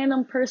some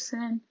random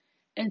person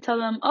and tell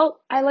them, "Oh,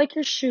 I like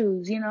your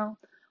shoes,"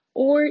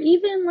 or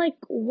even like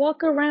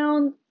walk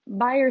around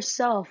by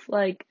yourself.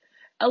 Like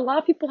a lot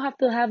of people have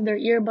to have their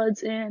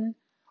earbuds in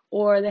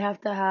or they have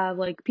to have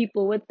like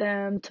people with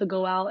them to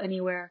go out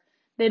anywhere.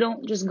 They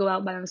don't just go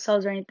out by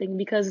themselves or anything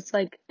because it's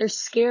like they're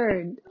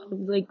scared of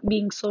like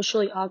being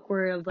socially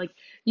awkward of like,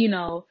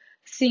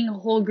 seeing a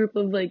whole group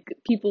of like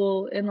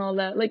people and all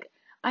that. Like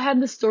I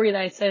had this story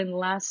that I said in the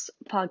last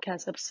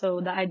podcast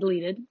episode that I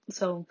deleted.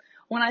 So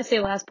when I say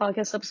last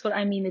podcast episode,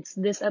 I mean it's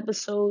this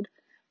episode,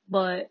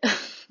 but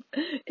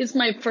it's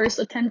my first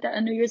attempt at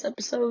a New Year's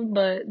episode,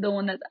 but the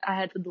one that I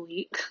had to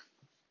delete.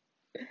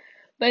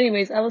 But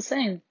anyways, I was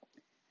saying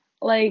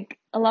like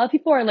a lot of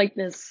people are like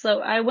this.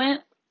 So I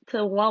went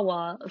to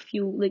Wawa not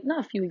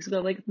a few weeks ago,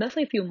 like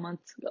definitely a few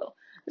months ago.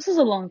 This was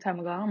a long time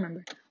ago, I don't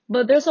remember.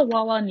 But there's a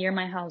Wawa near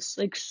my house,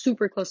 like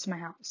super close to my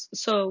house.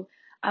 So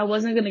I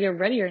wasn't gonna get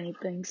ready or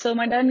anything. So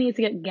my dad needed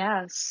to get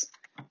gas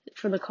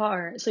for the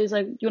car. So he's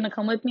like, "You wanna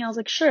come with me?" I was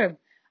like, "Sure."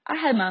 I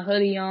had my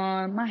hoodie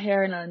on, my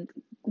hair in a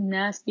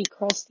nasty,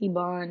 crusty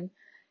bun,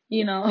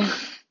 you know.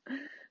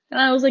 And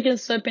I was like in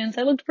sweatpants.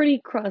 I looked pretty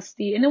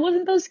crusty. And it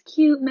wasn't those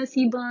cute,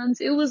 messy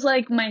buns. It was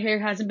like my hair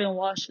hasn't been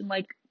washed in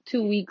like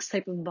 2 weeks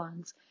type of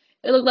buns.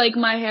 It looked like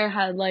my hair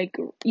had like,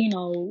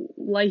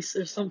 lice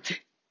or something.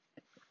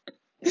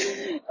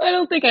 I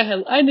don't think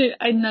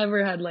I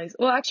never had lice.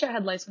 Well, actually I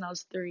had lice when I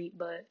was 3,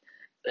 but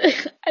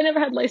I never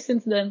had lice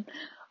since then.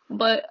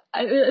 But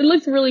it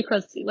looked really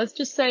crusty. Let's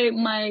just say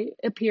my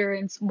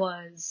appearance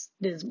was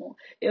dismal.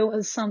 It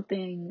was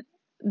something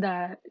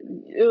that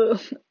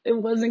it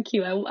wasn't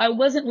cute. I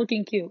wasn't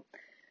looking cute.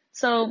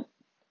 So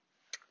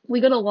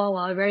we go to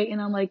Wawa, right?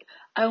 And I'm like,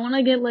 I want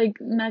to get like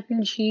mac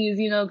and cheese,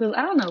 because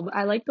I don't know, but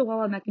I like the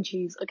Wawa mac and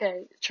cheese.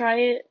 Okay, try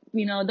it,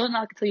 don't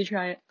knock it till you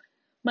try it.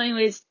 But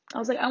anyways, I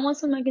was like, I want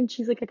some mac and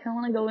cheese. Like, I kind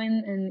of want to go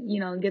in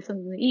and, get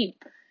something to eat.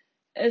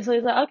 And so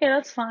he's like, okay,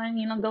 that's fine,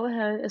 go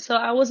ahead. So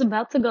I was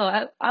about to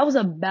go. I was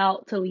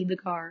about to leave the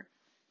car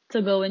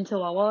to go into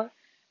Wawa.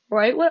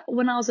 Right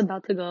when I was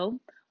about to go,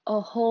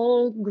 a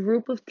whole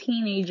group of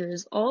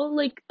teenagers, all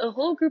like a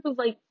whole group of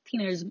like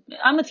teenagers.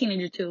 I'm a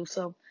teenager too,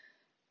 so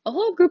a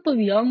whole group of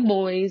young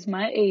boys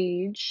my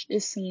age,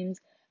 it seems,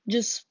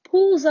 just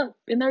pulls up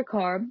in their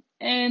car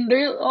and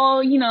they're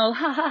all,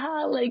 ha ha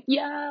ha, like,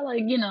 yeah,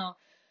 like,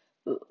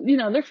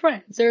 they're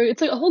friends.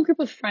 It's like a whole group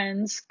of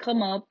friends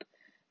come up,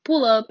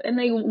 pull up, and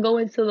they go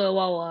into the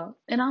Wawa.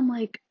 And I'm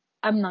like,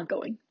 I'm not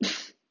going.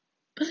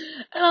 And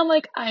I'm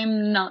like,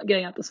 I'm not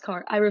getting out this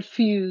car. I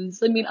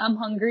refuse. I mean, I'm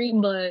hungry,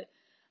 but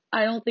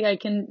I don't think I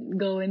can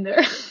go in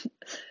there.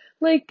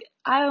 Like,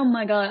 oh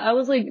my god, I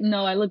was like,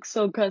 no, I look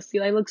so crusty.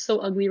 I look so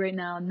ugly right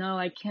now. No,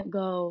 I can't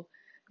go.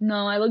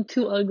 No, I look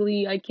too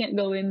ugly. I can't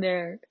go in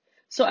there.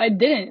 So I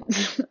didn't.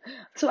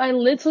 So I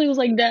literally was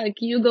like, Dad,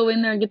 can you go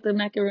in there and get the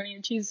macaroni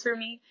and cheese for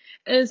me?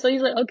 And so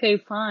he's like, okay,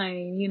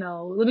 fine,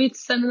 let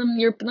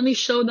me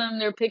show them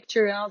their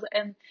picture.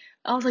 And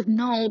I was like,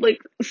 no, like,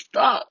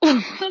 stop.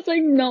 I was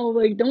like, no,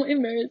 like, don't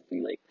embarrass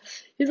me. Like,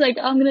 he's like,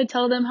 I'm gonna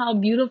tell them how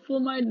beautiful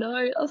my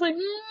daughter. I was like,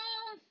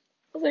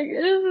 I was like,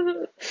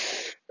 ew,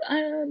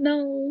 I don't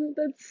know,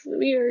 that's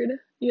weird,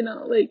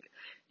 like,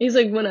 he's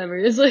like, whatever.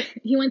 It's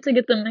like, he went to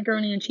get the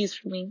macaroni and cheese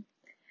for me,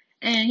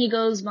 and he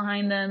goes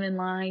behind them in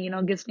line,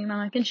 gets me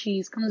my mac and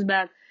cheese, comes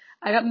back,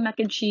 I got my mac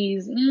and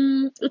cheese,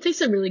 it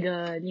tasted really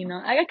good,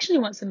 I actually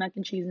want some mac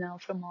and cheese now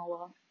from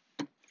Wawa,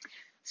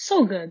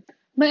 so good.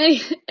 But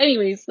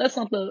anyways, that's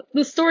not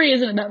the story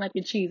isn't about mac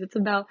and cheese, it's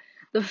about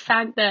the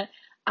fact that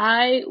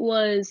I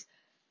was,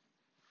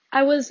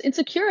 I was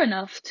insecure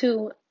enough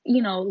to,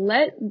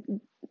 let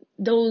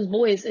those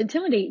boys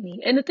intimidate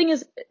me. And the thing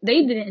is,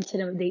 they didn't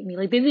intimidate me.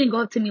 Like, they didn't go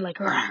up to me like,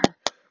 "Rah,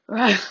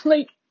 rah."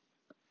 Like,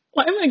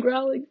 why am I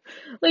growling?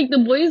 Like, the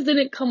boys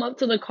didn't come up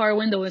to the car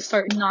window and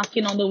start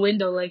knocking on the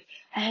window like,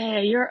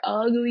 hey, you're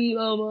ugly,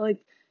 blah, blah. Like,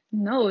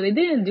 no, they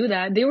didn't do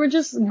that. They were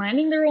just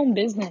minding their own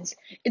business.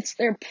 It's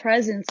their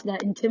presence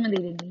that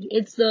intimidated me.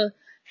 It's the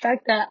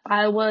fact that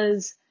I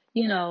was,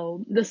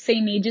 the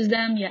same age as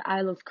them, yet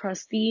I looked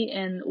crusty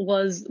and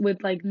was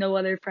with like no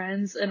other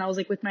friends, and I was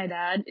like with my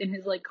dad in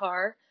his like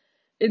car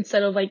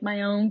instead of like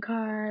my own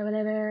car,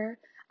 whatever.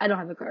 I don't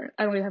have a car.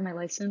 I don't even have my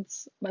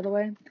license, by the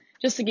way.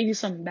 Just to give you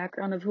some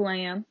background of who I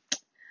am.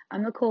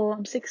 I'm Nicole.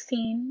 I'm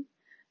 16,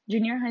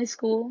 junior high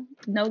school,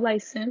 no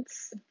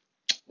license.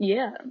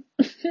 Yeah.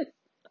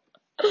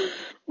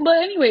 But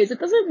anyways, it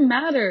doesn't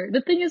matter.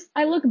 The thing is,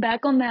 I look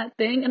back on that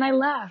thing and I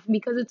laugh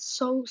because it's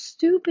so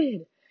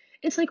stupid.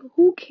 It's like,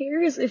 who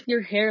cares if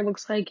your hair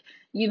looks like,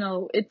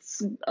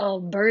 it's a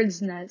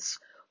bird's nest?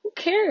 Who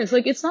cares?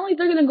 Like, it's not like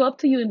they're gonna go up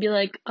to you and be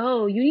like,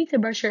 oh, you need to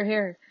brush your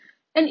hair.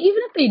 And even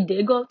if they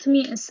did go up to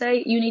me and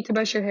say, you need to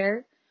brush your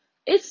hair,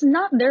 it's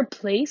not their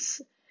place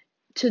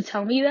to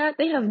tell me that.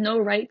 They have no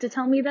right to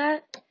tell me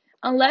that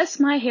unless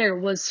my hair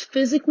was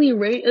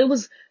it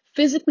was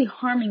physically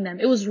harming them.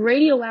 It was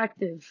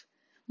radioactive.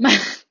 My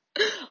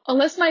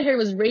unless my hair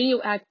was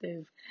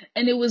radioactive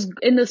and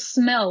the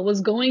smell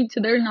was going to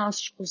their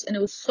nostrils and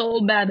it was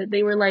so bad that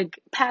they were like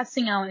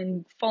passing out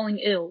and falling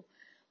ill.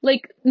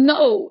 Like,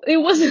 no, it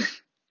wasn't.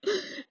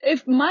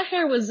 If my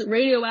hair was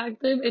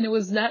radioactive and it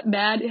was that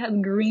bad, it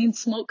had green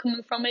smoke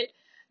coming from it,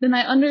 then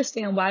I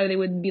understand why they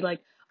would be like,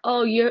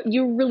 oh, you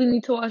really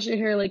need to wash your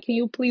hair. Like, can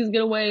you please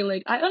get away?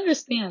 Like, I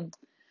understand.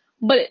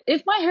 But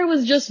if my hair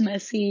was just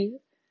messy,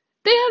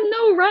 they have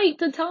no right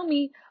to tell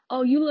me,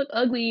 oh, you look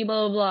ugly,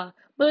 blah, blah, blah.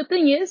 But the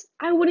thing is,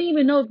 I wouldn't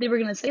even know if they were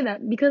gonna say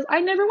that because I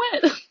never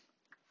went.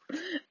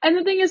 And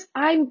the thing is,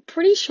 I'm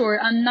pretty sure,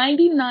 I'm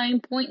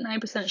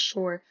 99.9%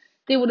 sure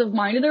they would have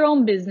minded their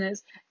own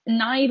business and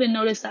not even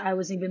noticed that I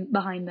was even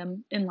behind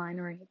them in line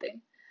or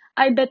anything.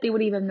 I bet they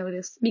would even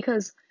notice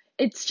because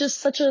it's just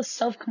such a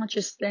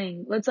self-conscious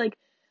thing. It's like,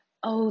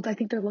 oh, I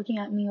think they're looking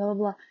at me, blah, blah,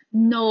 blah.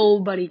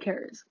 Nobody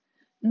cares.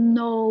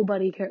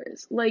 Nobody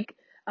cares. Like,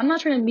 I'm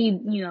not trying to be,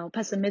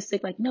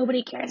 pessimistic, like,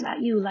 nobody cares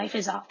about you, life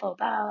is awful,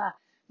 blah, blah, blah.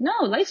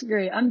 No, life's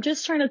great. I'm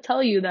just trying to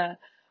tell you that,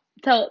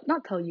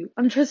 not tell you,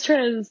 I'm just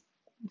trying to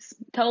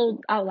tell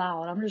out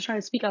loud. I'm just trying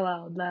to speak out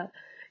loud that,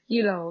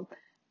 you know,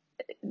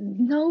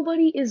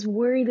 nobody is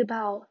worried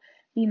about,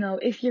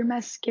 if your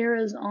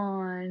mascara's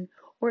on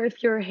or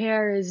if your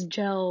hair is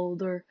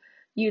gelled or,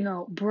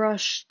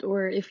 brushed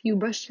or if you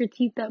brushed your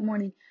teeth that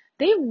morning.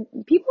 They,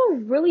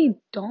 people really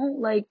don't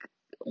like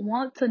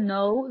want to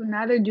know,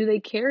 neither do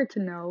they care to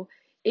know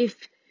if,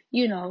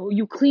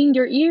 you cleaned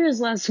your ears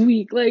last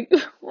week. Like,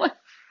 what?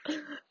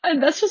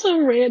 And that's just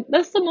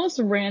that's the most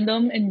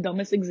random and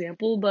dumbest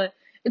example, but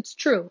it's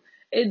true.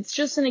 It's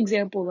just an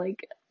example.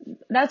 Like,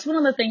 that's one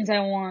of the things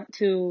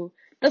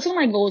that's one of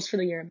my goals for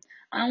the year.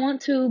 I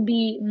want to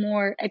be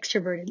more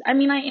extroverted. I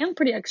mean, I am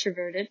pretty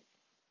extroverted,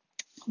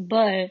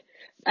 but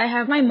I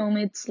have my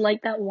moments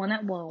like that one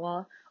at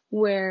Wawa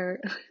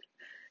where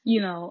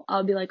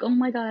I'll be like, oh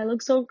my god, I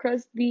look so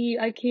crusty,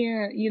 I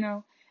can't.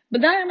 But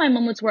then I have my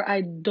moments where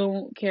I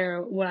don't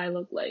care what I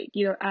look like,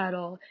 at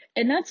all.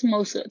 And that's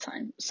most of the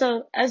time.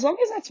 So as long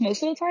as that's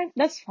most of the time,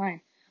 that's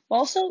fine. But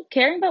also,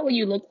 caring about what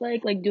you look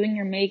like doing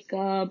your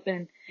makeup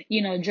and,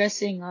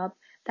 dressing up,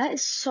 that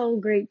is so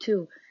great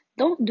too.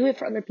 Don't do it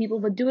for other people,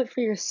 but do it for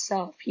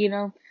yourself.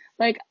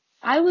 Like,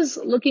 I was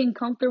looking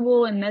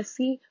comfortable and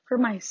messy for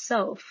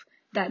myself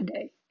that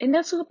day. And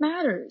that's what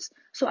matters.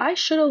 So I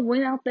should have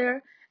went out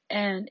there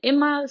and in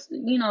my,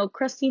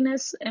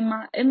 crustiness, in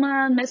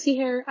my messy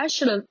hair, I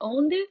should have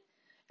owned it,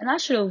 and I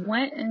should have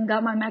went and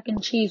got my mac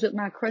and cheese with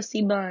my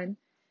crusty bun,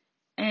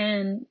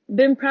 and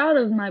been proud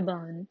of my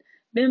bun,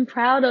 been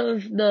proud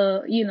of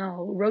the,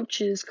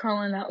 roaches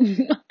crawling out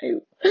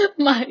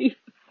my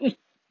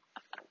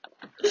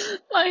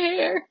my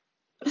hair.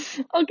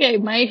 Okay,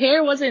 my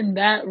hair wasn't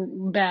that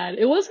bad.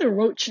 It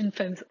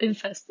wasn't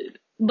infested,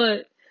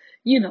 but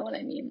you know what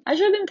I mean. I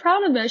should have been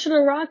proud of it. I should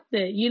have rocked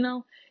it.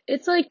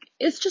 It's like,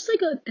 it's just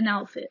like an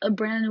outfit, a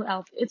brand new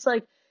outfit. It's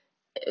like,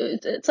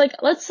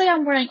 let's say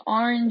I'm wearing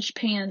orange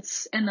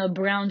pants and a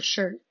brown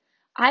shirt.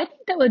 I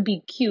think that would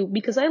be cute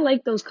because I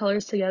like those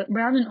colors together.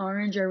 Brown and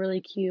orange are really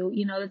cute.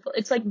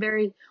 It's like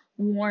very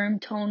warm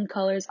tone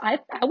colors. I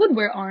would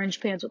wear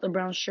orange pants with a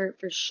brown shirt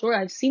for sure.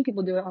 I've seen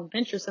people do it on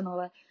Pinterest and all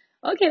that.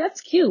 Okay,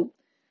 that's cute.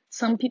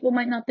 Some people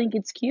might not think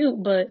it's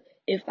cute, but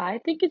if I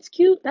think it's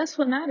cute, that's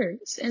what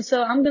matters. And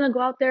so I'm gonna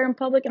go out there in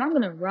public and I'm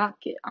gonna rock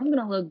it. I'm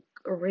gonna look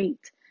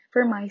great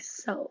for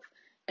myself.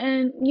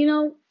 And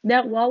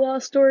that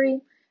Wawa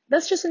story,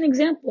 that's just an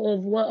example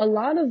of what a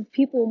lot of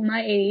people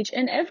my age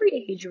and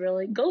every age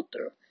really go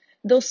through.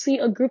 They'll see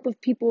a group of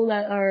people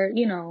that are,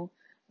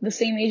 the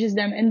same age as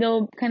them and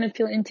they'll kind of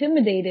feel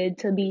intimidated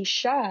to be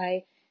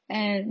shy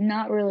and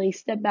not really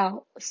step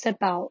out,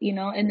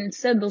 and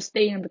instead they'll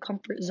stay in the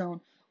comfort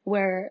zone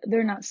where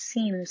they're not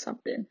seen or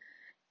something.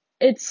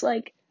 It's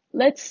like,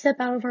 let's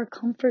step out of our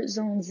comfort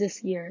zones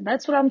this year.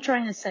 That's what I'm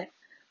trying to say.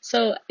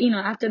 So,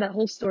 after that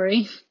whole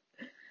story,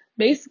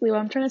 basically what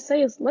I'm trying to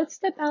say is let's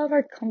step out of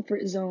our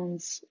comfort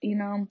zones.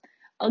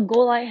 A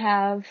goal I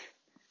have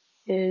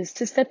is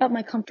to step out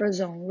my comfort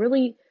zone,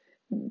 really,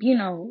 you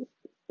know,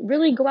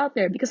 really go out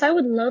there because I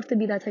would love to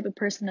be that type of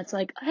person that's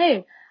like,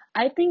 hey,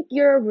 I think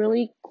you're a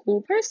really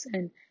cool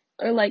person.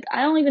 or like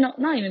I don't even know,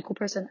 not even a cool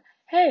person.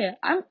 Hey,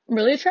 I'm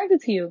really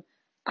attracted to you.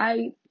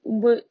 You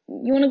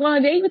want to go on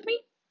a date with me,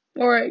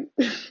 or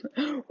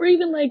or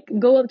even like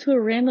go up to a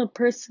random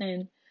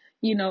person,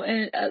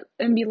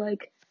 and be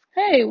like,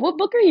 hey, what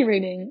book are you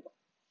reading?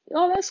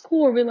 Oh, that's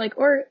cool. Or be like,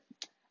 or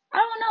I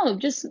don't know,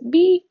 just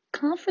be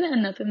confident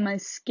enough in my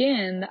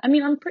skin. I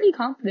mean, I'm pretty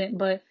confident,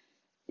 but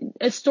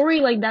a story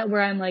like that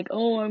where I'm like,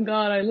 oh my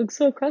god, I look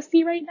so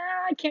crusty right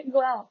now, I can't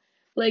go out.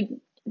 Like,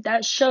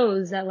 that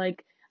shows that,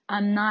 like,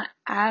 I'm not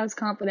as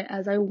confident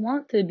as I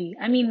want to be.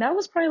 I mean, that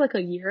was probably like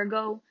a year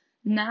ago.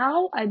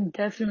 Now, I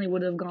definitely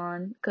would have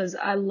gone because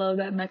I love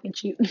that mac and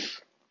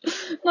cheese.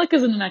 Not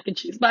because of the mac and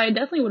cheese, but I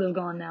definitely would have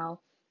gone now.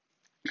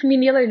 I mean,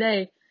 the other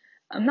day,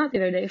 not the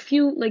other day,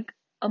 like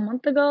a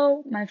month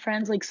ago, my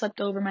friends like slept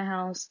over my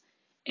house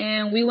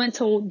and we went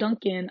to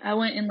Dunkin'. I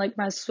went in like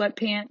my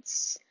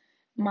sweatpants,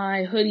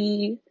 my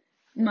hoodie,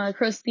 my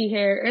crusty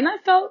hair, and I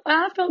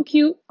felt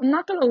cute. I'm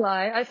not gonna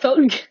lie. I felt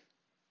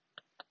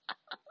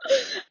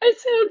I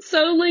sound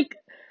so like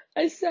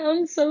I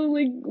sound so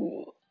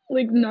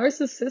like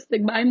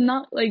narcissistic, but I'm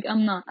not.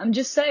 I'm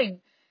just saying.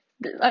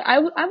 I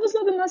was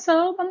loving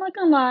myself. I'm not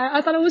gonna lie.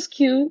 I thought it was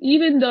cute,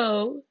 even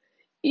though,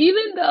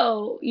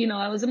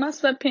 I was in my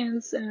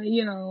sweatpants and,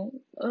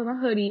 my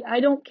hoodie.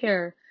 I don't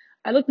care.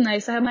 I looked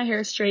nice. I had my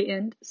hair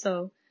straightened,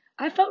 so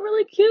I felt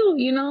really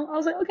cute. I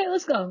was like, okay,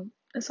 let's go.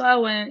 And so I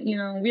went,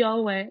 we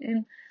all went,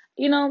 and,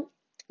 you know,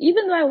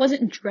 even though I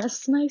wasn't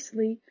dressed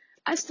nicely,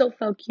 I still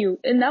felt cute.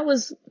 And that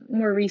was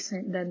more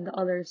recent than the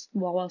others.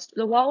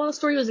 The Wawa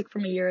story was like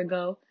from a year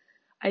ago,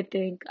 I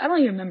think. I don't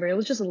even remember. It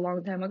was just a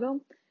long time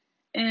ago.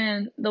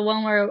 And the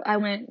one where I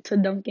went to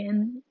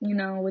Dunkin',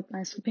 with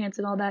my sweatpants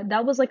and all that,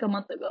 that was like a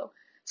month ago.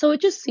 So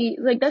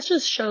that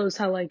just shows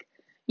how like,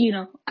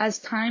 as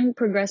time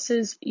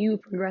progresses, you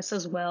progress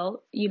as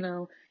well.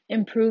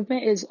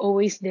 Improvement is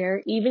always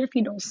there, even if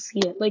you don't see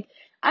it. Like,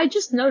 I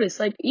just noticed,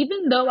 like,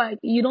 even though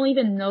you don't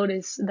even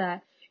notice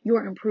that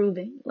you're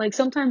improving. Like,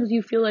 sometimes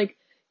you feel like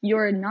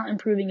you're not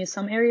improving in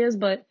some areas,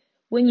 but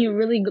when you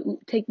really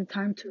take the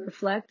time to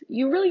reflect,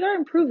 you really are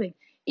improving.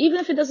 Even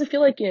if it doesn't feel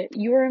like it,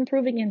 you're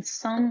improving in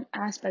some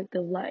aspect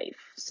of life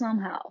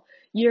somehow.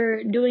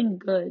 You're doing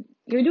good.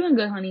 You're doing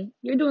good, honey.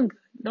 You're doing good.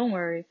 Don't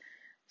worry.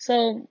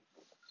 So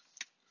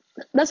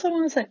that's what I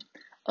want to say.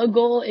 A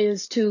goal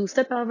is to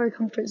step out of our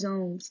comfort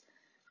zones,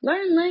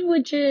 learn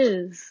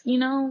languages,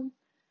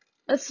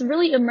 let's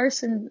really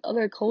immerse in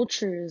other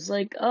cultures.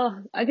 Like,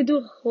 oh, I could do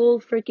a whole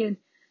freaking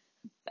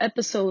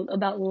episode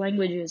about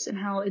languages and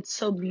how it's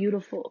so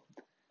beautiful.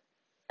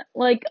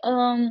 Like,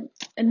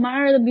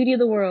 admire the beauty of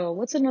the world.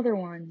 What's another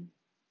one?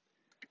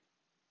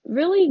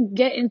 Really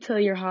get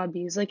into your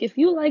hobbies. Like, if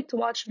you like to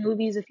watch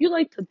movies, if you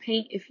like to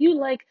paint, if you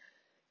like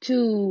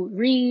to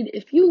read,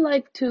 if you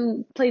like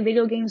to play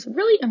video games,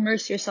 really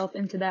immerse yourself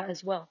into that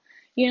as well.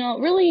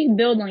 Really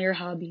build on your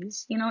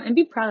hobbies, and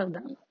be proud of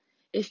them.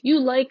 If you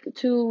like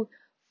to,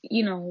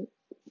 you know,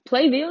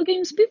 play video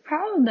games, be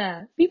proud of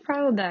that. Be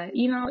proud of that.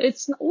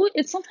 It's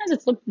sometimes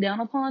it's looked down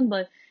upon,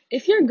 but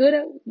if you're good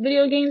at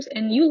video games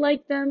and you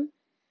like them,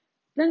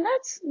 then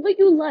that's what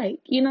you like.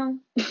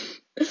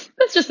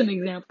 That's just an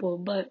example,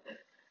 but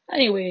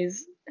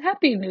anyways,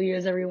 happy New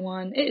Year's,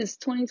 everyone. It is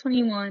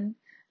 2021.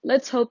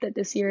 Let's hope that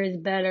this year is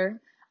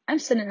better. I'm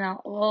sending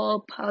out all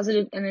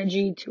positive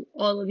energy to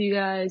all of you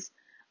guys.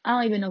 I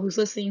don't even know who's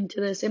listening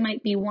to this. It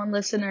might be one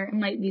listener, it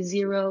might be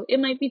zero, it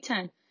might be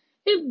 10.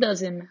 It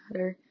doesn't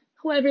matter.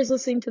 Whoever's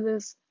listening to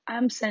this,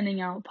 I'm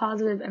sending out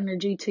positive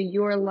energy to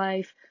your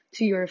life,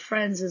 to your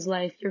friends'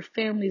 life, your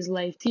family's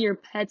life, to your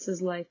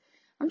pets' life.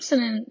 I'm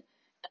sending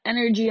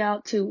energy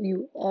out to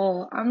you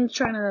all. I'm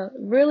trying to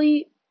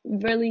really,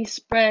 really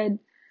spread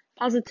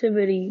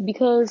positivity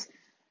because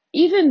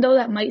even though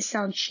that might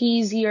sound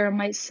cheesy or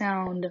might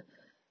sound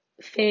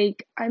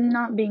fake, I'm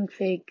not being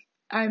fake.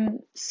 I'm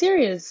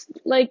serious.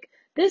 Like,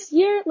 this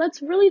year,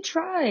 let's really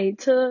try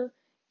to,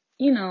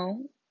 you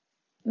know,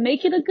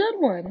 make it a good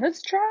one.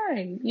 Let's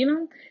try.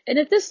 And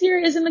if this year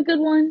isn't a good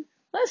one,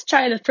 let's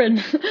try it for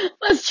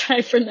let's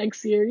try for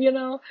next year.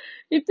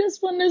 If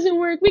this one doesn't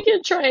work, we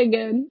can try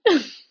again.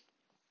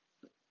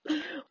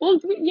 Well,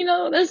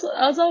 that's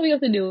all we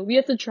have to do. We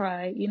have to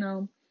try.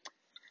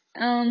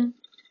 Um,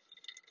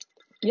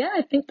 yeah,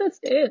 I think that's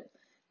it.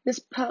 This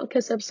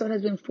podcast episode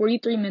has been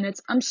 43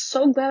 minutes. I'm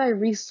so glad I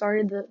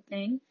restarted the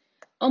thing.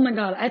 Oh my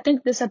god, I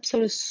think this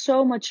episode is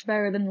so much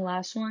better than the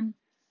last one.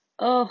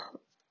 Oh,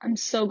 I'm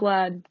so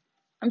glad.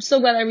 I'm so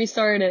glad I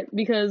restarted it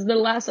because the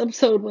last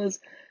episode was,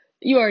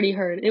 you already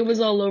heard, it was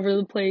all over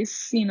the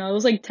place. It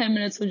was like 10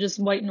 minutes of just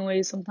white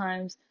noise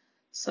sometimes.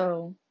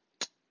 So,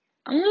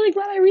 I'm really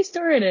glad I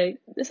restarted it.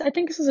 I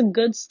think this is a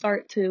good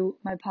start to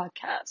my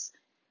podcast.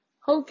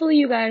 Hopefully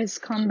you guys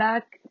come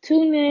back,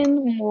 tune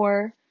in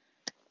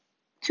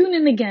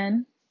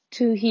again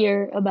to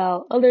hear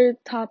about other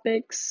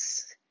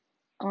topics.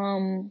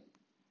 Um,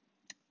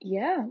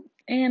 yeah,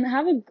 and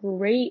have a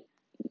great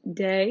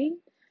day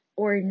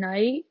or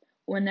night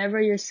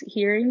whenever you're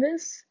hearing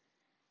this.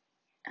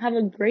 Have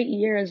a great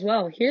year as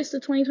well. Here's to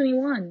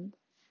 2021.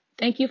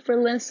 Thank you for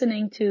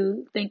listening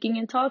to Thinking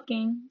and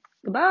Talking.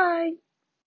 Goodbye.